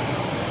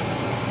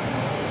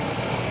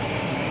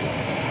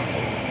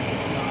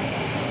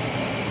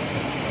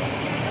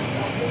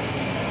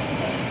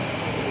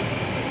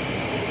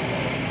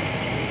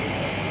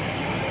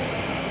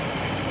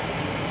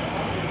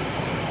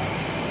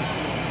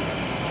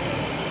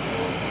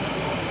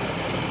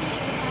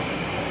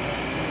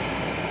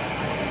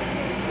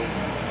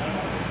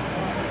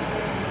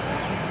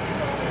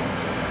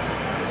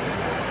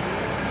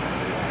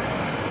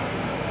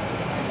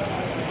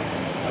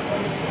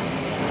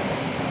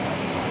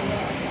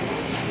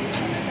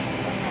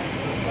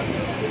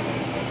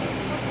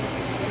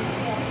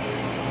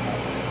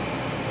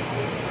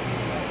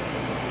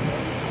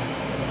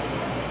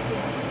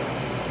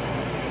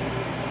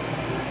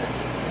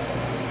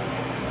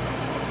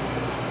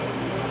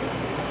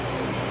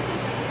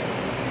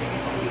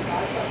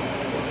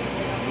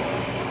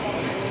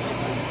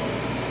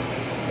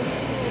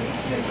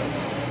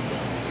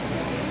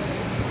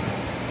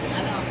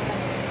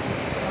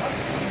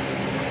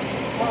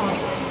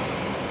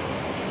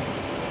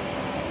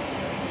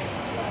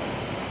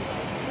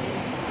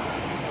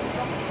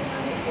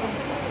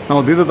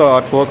 Now these are the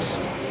artworks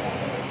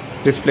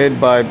displayed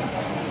by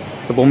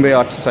the Bombay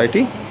Art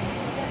Society,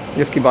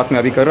 जिसकी बात मैं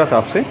अभी कर रहा था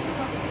आपसे.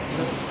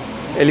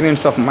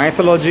 Elements of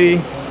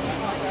mythology,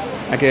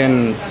 again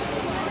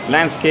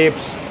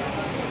landscapes,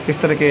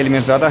 इस तरह के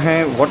एलिमेंट्स ज़्यादा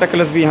हैं. वाटर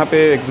कलर्स भी यहाँ पे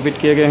एग्जिबिट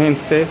किए गए हैं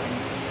इनसे,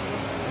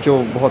 जो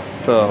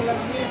बहुत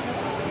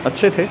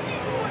अच्छे थे.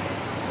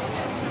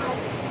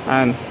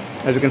 And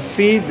as you can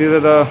see, these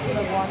are the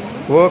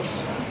works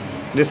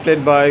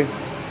displayed by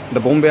the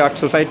Bombay Art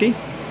Society.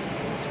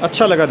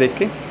 अच्छा लगा देख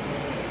के.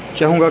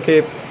 चाहूँगा कि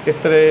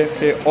इस तरह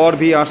के और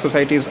भी आर्ट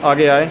सोसाइटीज़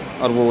आगे आए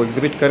और वो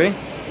एग्जिबिट करें.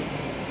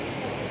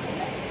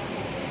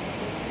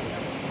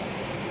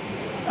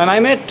 And I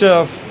met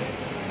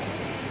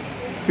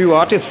few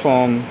artists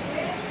from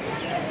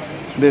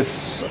this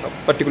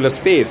particular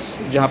space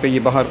जहाँ पे ये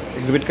बाहर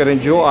एग्जिबिट करें,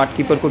 जो आर्ट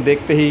कीपर को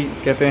देखते ही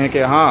कहते हैं कि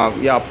हाँ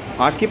ये आप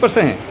आर्ट कीपर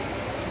से हैं।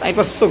 It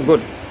was so good,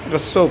 it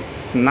was so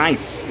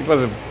nice, it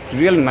was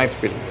real nice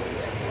feel.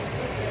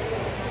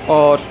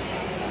 और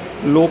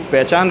लोग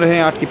पहचान रहे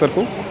हैं आर्ट कीपर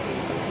को,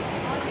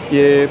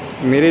 ये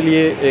मेरे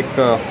लिए एक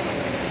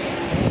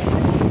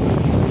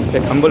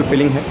हम्बल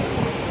फीलिंग है।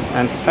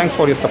 And thanks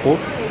for your support,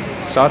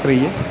 साथ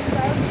रहिए।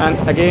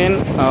 And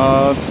again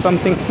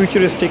something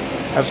futuristic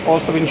has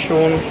also been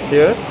shown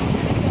here,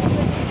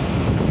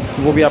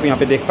 वो भी आप यहाँ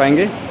पे देख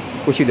पाएंगे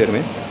कुछ ही देर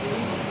में।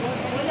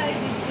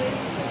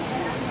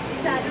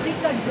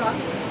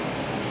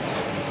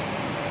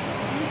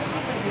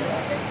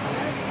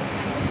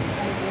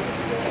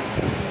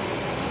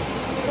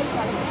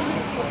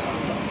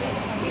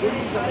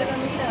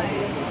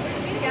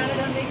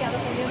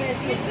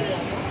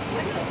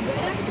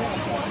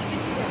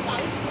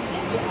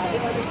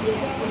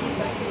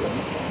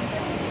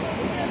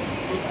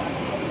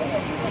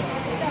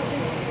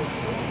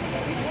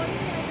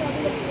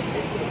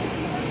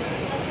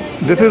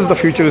 This is the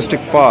futuristic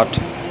part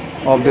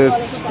of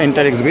this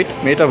entire exhibit,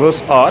 Metaverse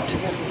Art,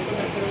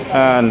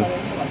 and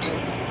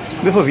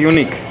this was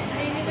unique.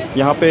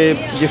 यहाँ पे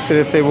जिस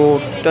तरह से वो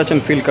टच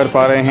एंड फील कर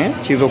पा रहे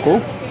हैं चीज़ों को,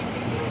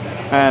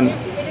 and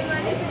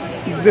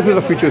this is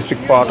a futuristic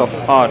part of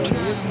art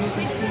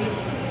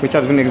which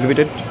has been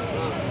exhibited.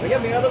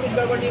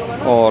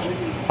 और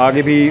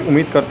आगे भी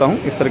उम्मीद करता हूँ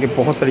इस तरह की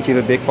बहुत सारी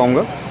चीज़ें देख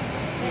पाऊँगा।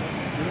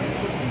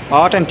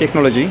 आर्ट एंड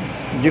टेक्नोलॉजी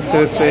जिस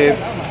तरह से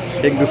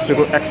एक दूसरे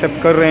को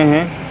एक्सेप्ट कर रहे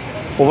हैं,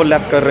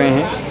 ओवरलैप कर रहे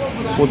हैं,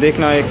 वो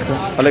देखना एक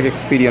अलग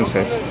एक्सपीरियंस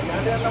है।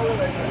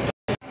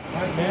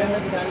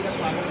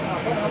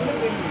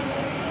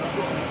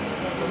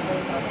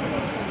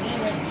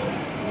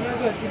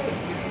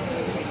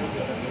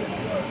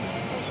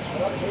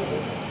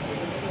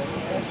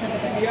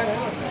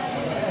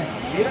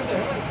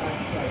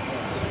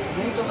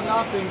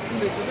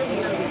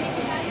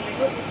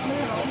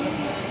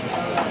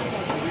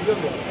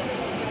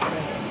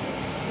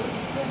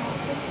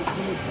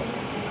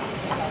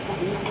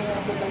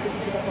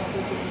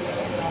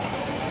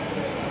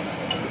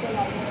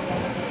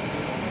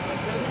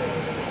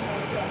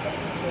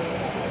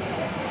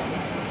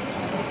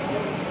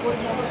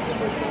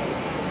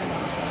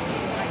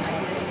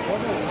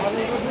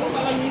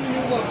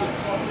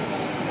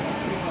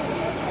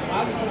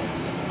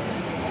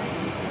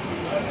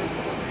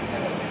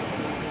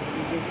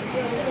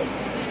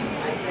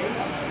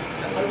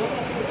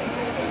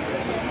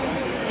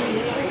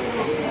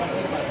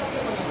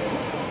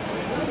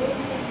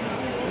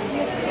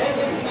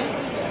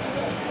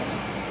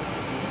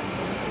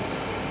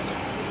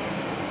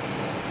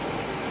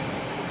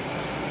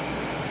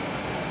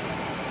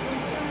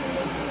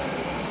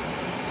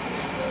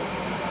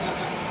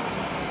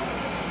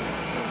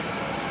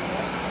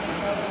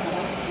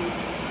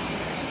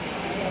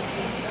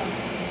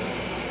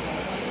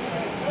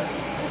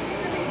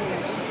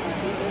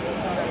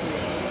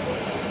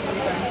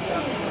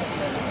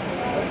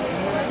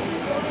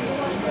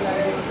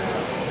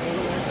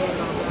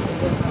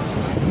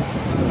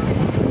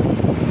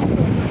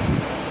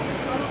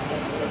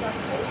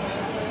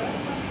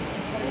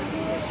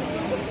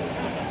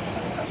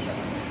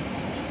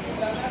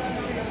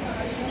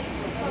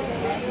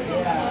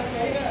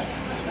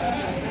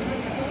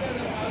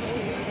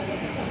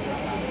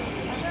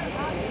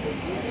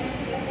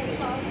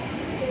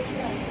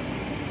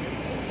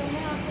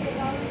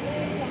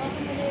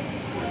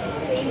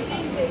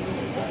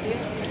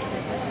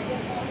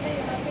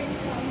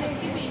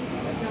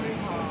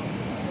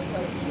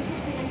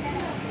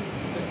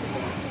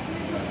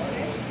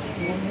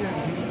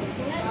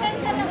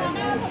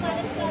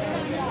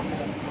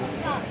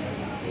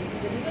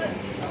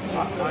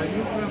 Are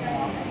you from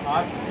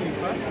Art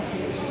Keeper?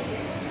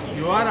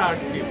 You are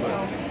Art Keeper.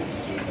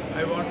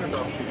 I want to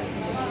talk to you.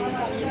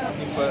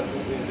 Keeper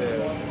is a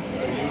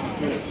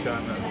YouTube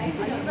channel.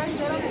 Are you guys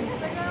there on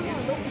Instagram or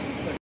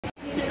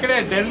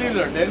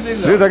Delhi?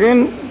 This is again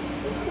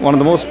one of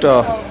the most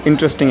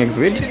interesting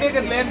exhibit.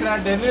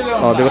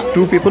 There were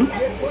two people.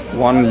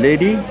 One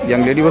lady,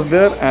 young lady was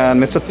there,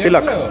 and Mr.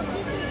 Tilak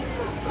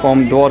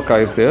from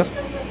Dwarka is there.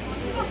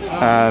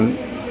 And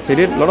he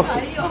did a lot of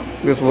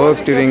these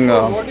works during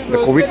the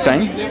COVID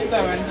time.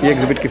 ये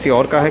exhibit किसी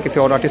और का है, किसी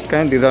और artist का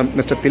है. These are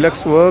Mr.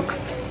 Tilak's work,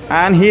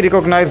 and he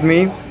recognized me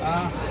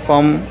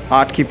from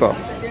Art Keeper.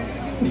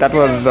 That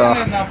was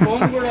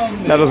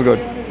that was good.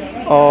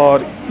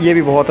 और ये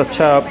भी बहुत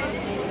अच्छा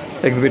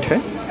exhibit है.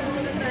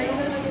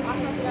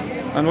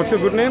 And what's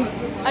your good name?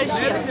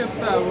 Arshia.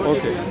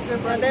 Okay.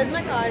 There's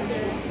my card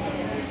there.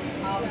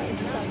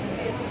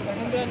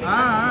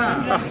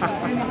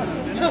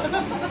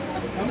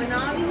 बना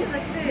भी नहीं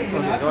सकते।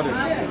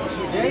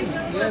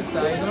 Yes,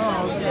 I know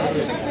how to do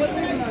it.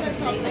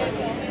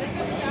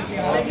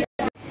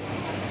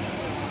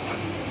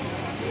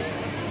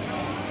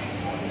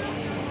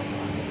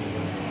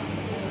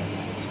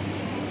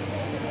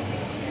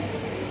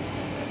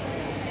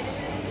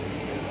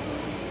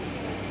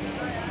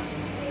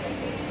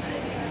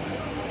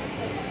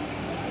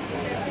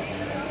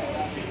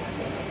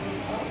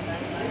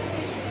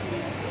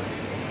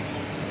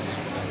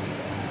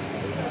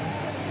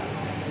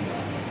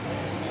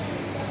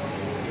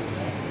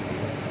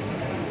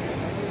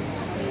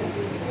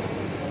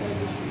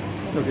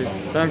 Okay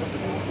thanks.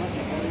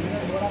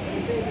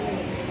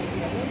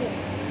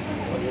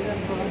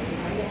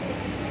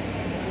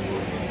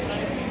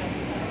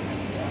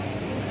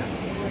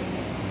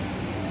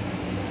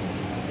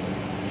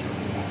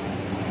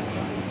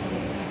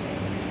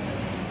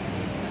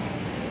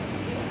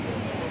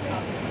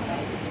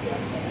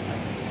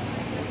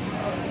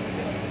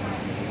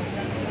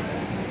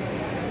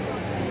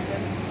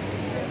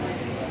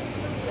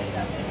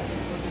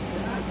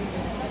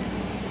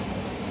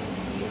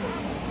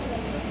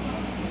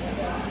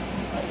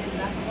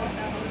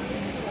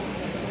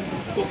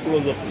 इसको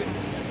क्लोजअप ले,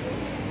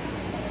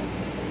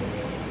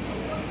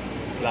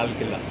 लाल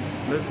किला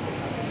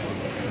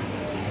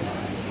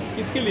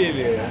किसके लिए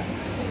ले रहा है?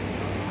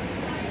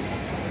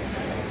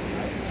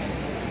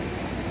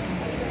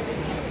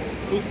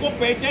 उसको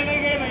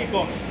पहचानेगा नहीं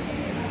कौन,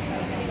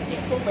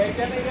 उसको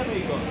पहचानेगा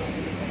नहीं कौन?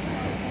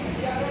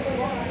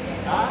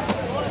 हाँ?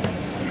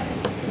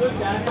 जो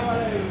जाने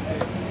वाला है उससे।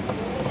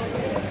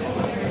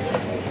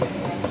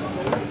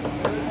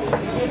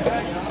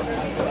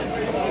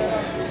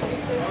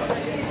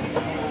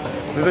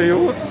 These are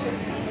yours?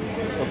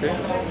 Okay.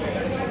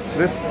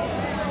 This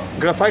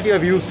graphite you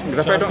have used?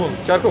 Graphite Charcoal.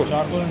 Charcoal?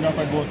 Charcoal and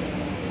graphite both.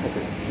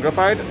 Okay.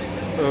 Graphite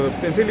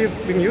pencil is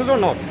being used or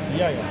not?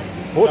 Yeah, yeah.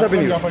 Both have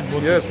been Charcoal, used? graphite,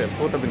 both Yes, used. yes,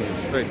 both have been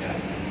used. Right.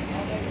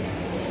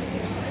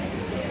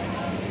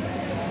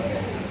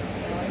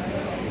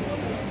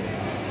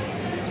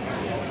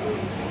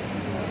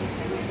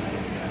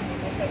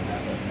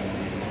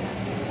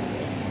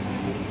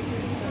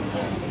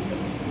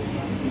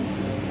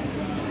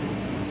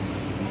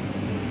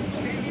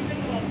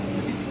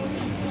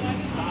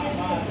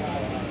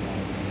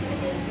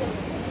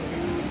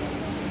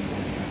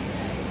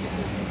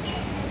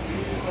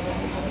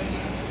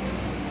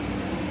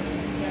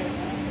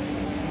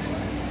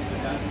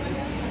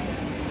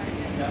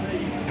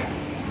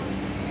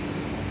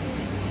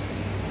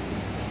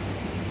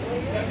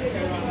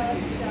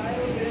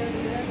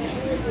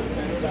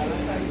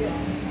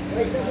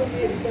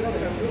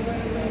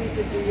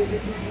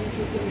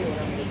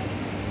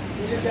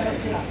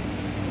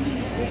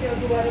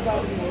 दोबारा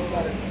बात नहीं हो पा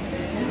रही,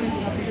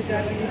 अभी से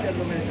 4 महीने चल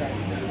लो मेरे साथ,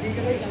 ठीक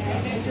है भाई।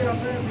 मुझे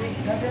अपने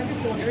घर जाके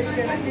सोच रही है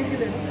कहना ये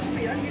ले लो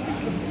यार, ये कुछ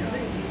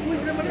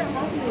इतना बड़ा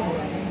अमाउंट नहीं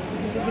होगा।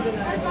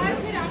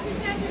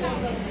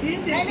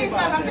 नहीं, इस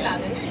बार हम पिला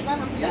देंगे, इस बार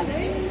हम पिला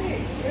देंगे।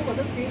 ये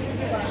मतलब 3 दिन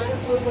के बाद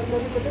कोई बंदा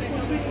नहीं पता,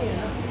 कुछ भी नहीं है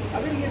ना।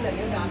 अगर ये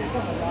लगे जाने का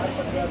 1000,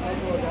 1500,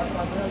 2000,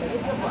 5000 लगे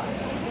सब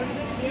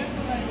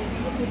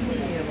इसमें कुछ भी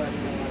नहीं है बात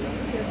वाला,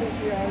 कैसे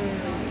कि यार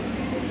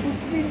कुछ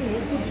भी नहीं है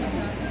कुछ।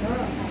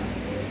 हाँ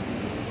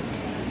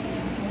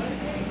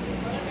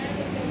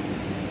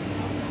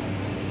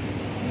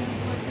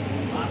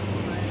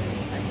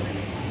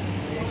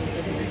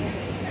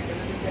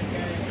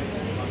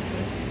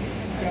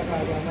क्या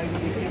फायदा हमारी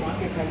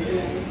के खाली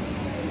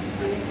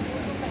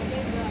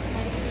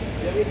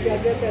ये क्या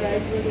क्या करा है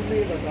इसमें, तुमने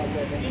ये बता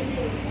पहले।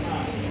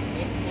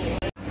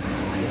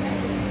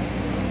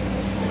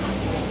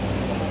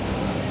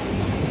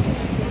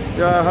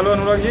 हेलो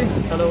अनुराग जी।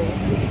 हेलो।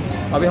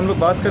 अभी हम लोग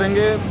बात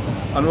करेंगे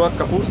अनुराग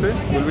कपूर से।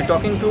 Will be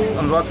talking to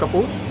Anurag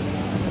Kapoor.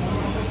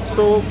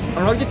 So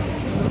Anurag ji,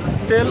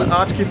 tell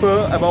art keeper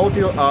about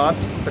your art,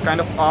 the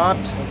kind of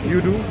art you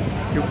do,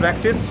 you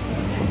practice.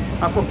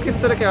 आपको किस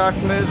तरह के आर्ट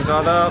में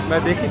ज़्यादा, मैं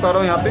देख ही पा रहा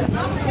हूँ यहाँ पे,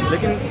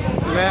 लेकिन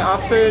मैं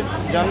आपसे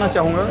जानना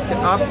चाहूँगा कि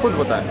आप खुद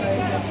बताएं।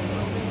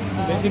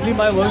 Basically,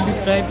 my work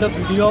describes the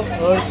beauty of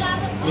earth,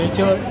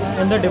 nature,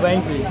 and the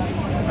divine grace.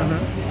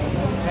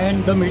 And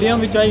the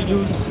medium which I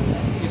use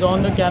is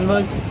on the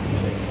canvas,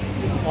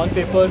 on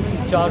paper,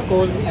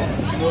 charcoal,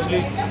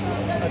 mostly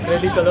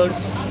acrylic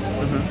colors,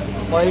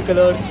 oil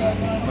colors,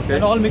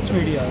 and all mixed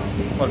media.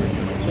 All mixed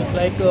media. Just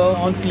like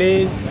on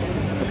clays,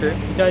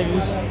 which I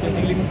use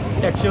basically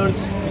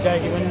textures which I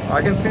given.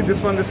 I can see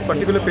this one, this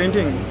particular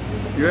painting.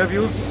 You have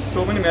used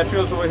so many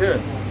materials over here.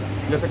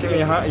 जैसा कि मैं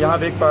यहाँ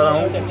देख पा रहा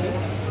हूँ,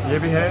 ये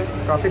भी है,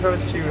 काफ़ी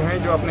सारी चीज़ें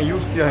हैं जो आपने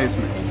यूज़ किया है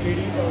इसमें।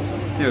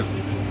 Yes.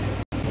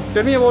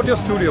 Tell me about your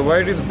studio.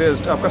 Where it is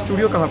based? आपका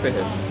स्टूडियो कहाँ पे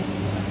है?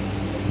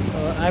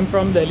 I'm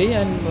from Delhi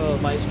and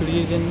my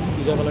studio is in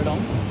Gujranwala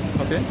town.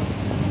 Okay.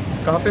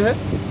 कहाँ पे है?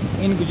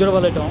 In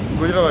Gujranwala town.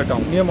 Gujranwala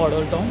town. Near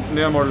Model town.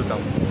 Near Model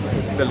town.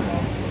 Delhi.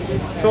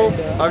 So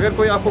अगर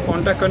कोई आपको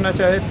कांटेक्ट करना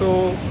चाहे तो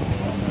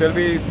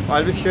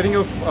I'll be sharing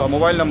your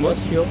mobile number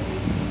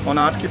on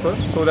Artkeeper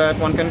so that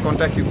one can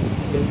contact you.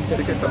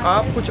 ठीक है। तो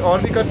आप कुछ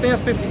और भी करते हैं,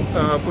 सिर्फ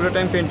पूरे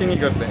टाइम पेंटिंग ही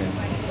करते हैं?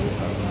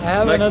 I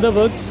have another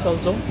works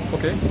also.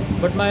 Okay.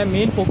 But my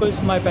main focus,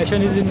 my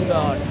passion is in the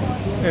art.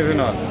 Is in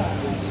art.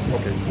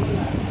 Okay.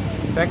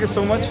 Thank you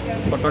so much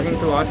for talking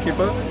to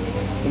Artkeeper.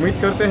 उम्मीद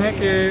करते हैं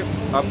कि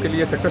आपके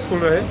लिए सक्सेसफुल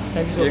रहे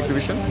ये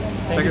exhibition.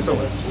 Thank you so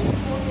much.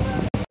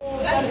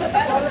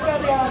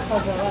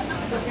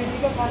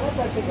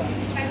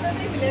 पैसा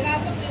नहीं मिलेगा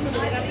तो नहीं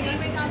मिलेगा, नहीं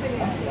में कहाँ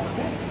मिलेगा?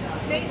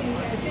 नहीं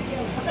ऐसे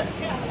क्यों?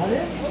 अरे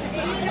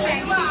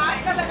 8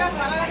 का लगा,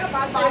 12 लगा,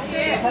 बात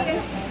ये है।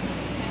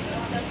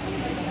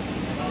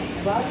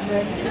 बात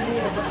मेंटली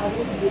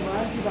अगर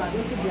बीमार की बात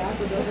है तो ध्यान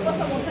तो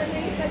जरूरत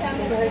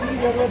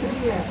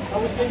नहीं है।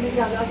 अब उसके लिए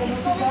ज़्यादा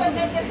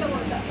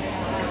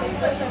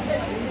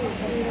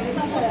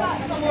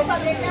समोसा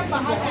लेके हम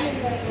बाहर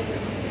आएंगे।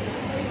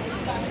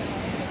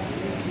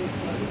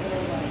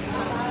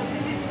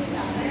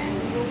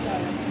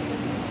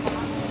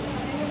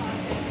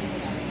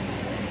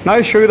 Now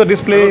I show you the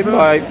display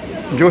by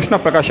Joshna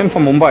Prakashan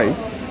from Mumbai.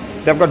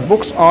 They've got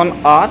books on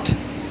art,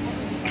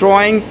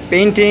 drawing,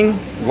 painting,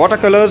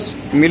 watercolors.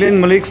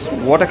 Milind Malik's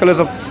watercolors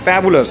are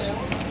fabulous.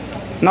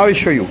 Now I'll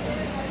show you.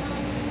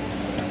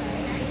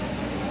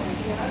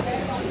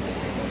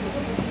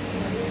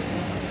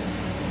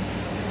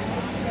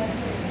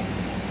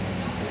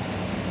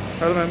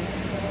 Hello, ma'am.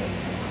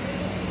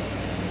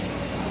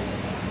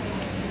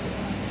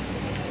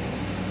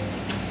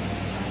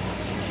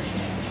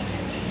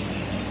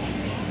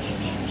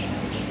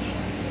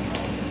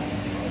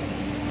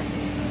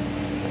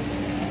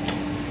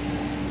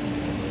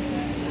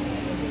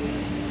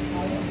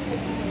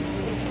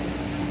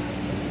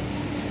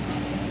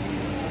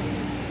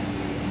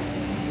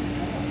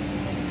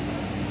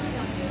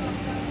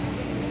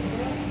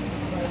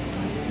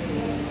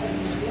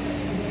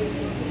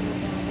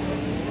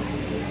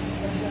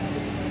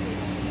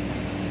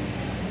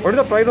 What is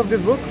the price of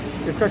this book?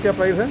 इसका क्या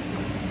price है?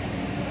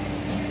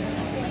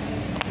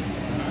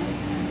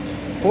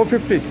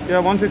 450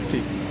 या 160?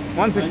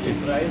 160.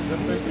 Price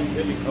पे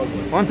पीछे लिखा हुआ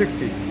है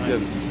 160.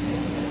 Yes.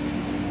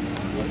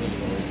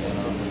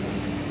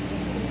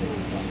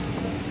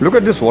 Look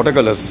at this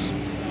watercolors.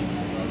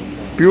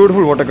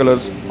 Beautiful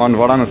watercolors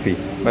on Varanasi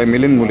by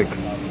Milind Malik.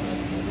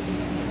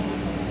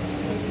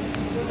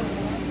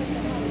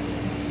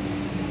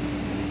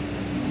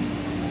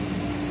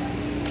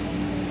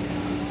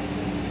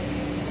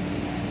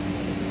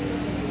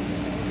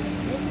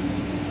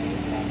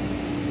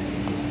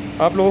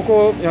 आप लोगों को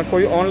यहाँ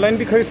कोई ऑनलाइन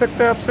भी खरीद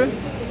सकता है आपसे?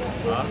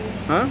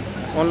 हाँ,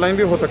 ऑनलाइन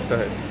भी हो सकता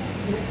है।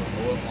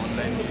 वो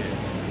ऑनलाइन भी है।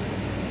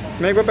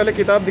 मैं एक बार पहले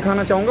किताब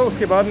दिखाना चाहूँगा,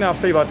 उसके बाद मैं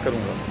आपसे ही बात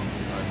करूँगा।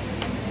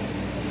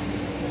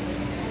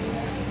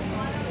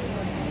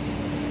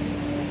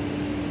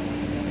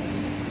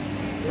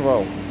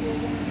 Wow,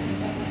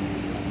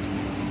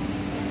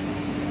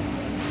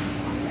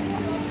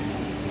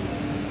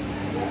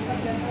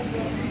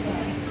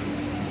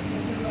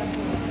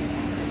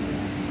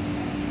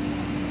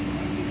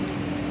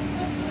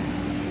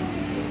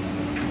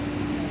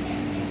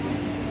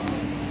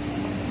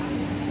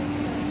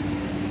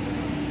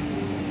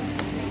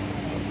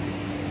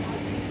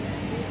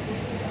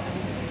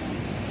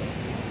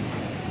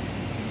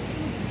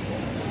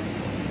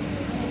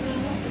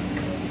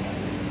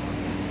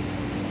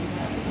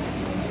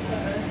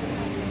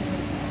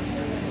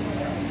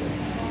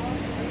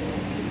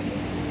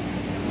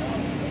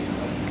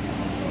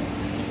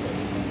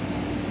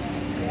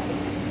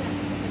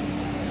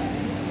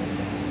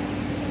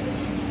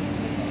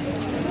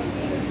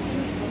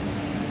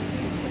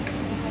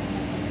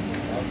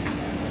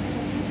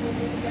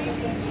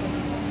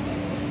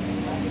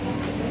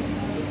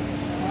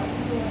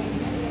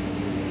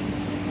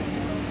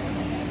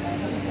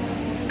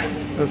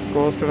 this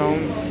cost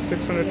around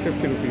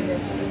 650 rupees.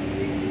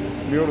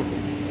 Beautiful.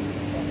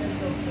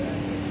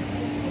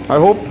 I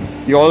hope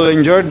you all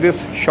enjoyed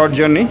this short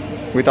journey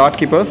with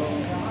Artkeeper.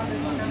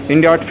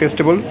 India Art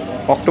Festival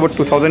October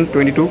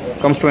 2022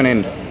 comes to an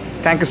end.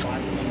 Thank you.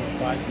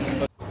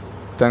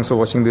 Thanks for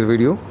watching this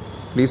video.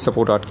 Please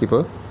support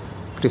Artkeeper.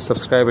 Please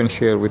subscribe and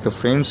share with your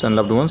friends and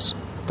loved ones.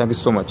 Thank you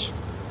so much.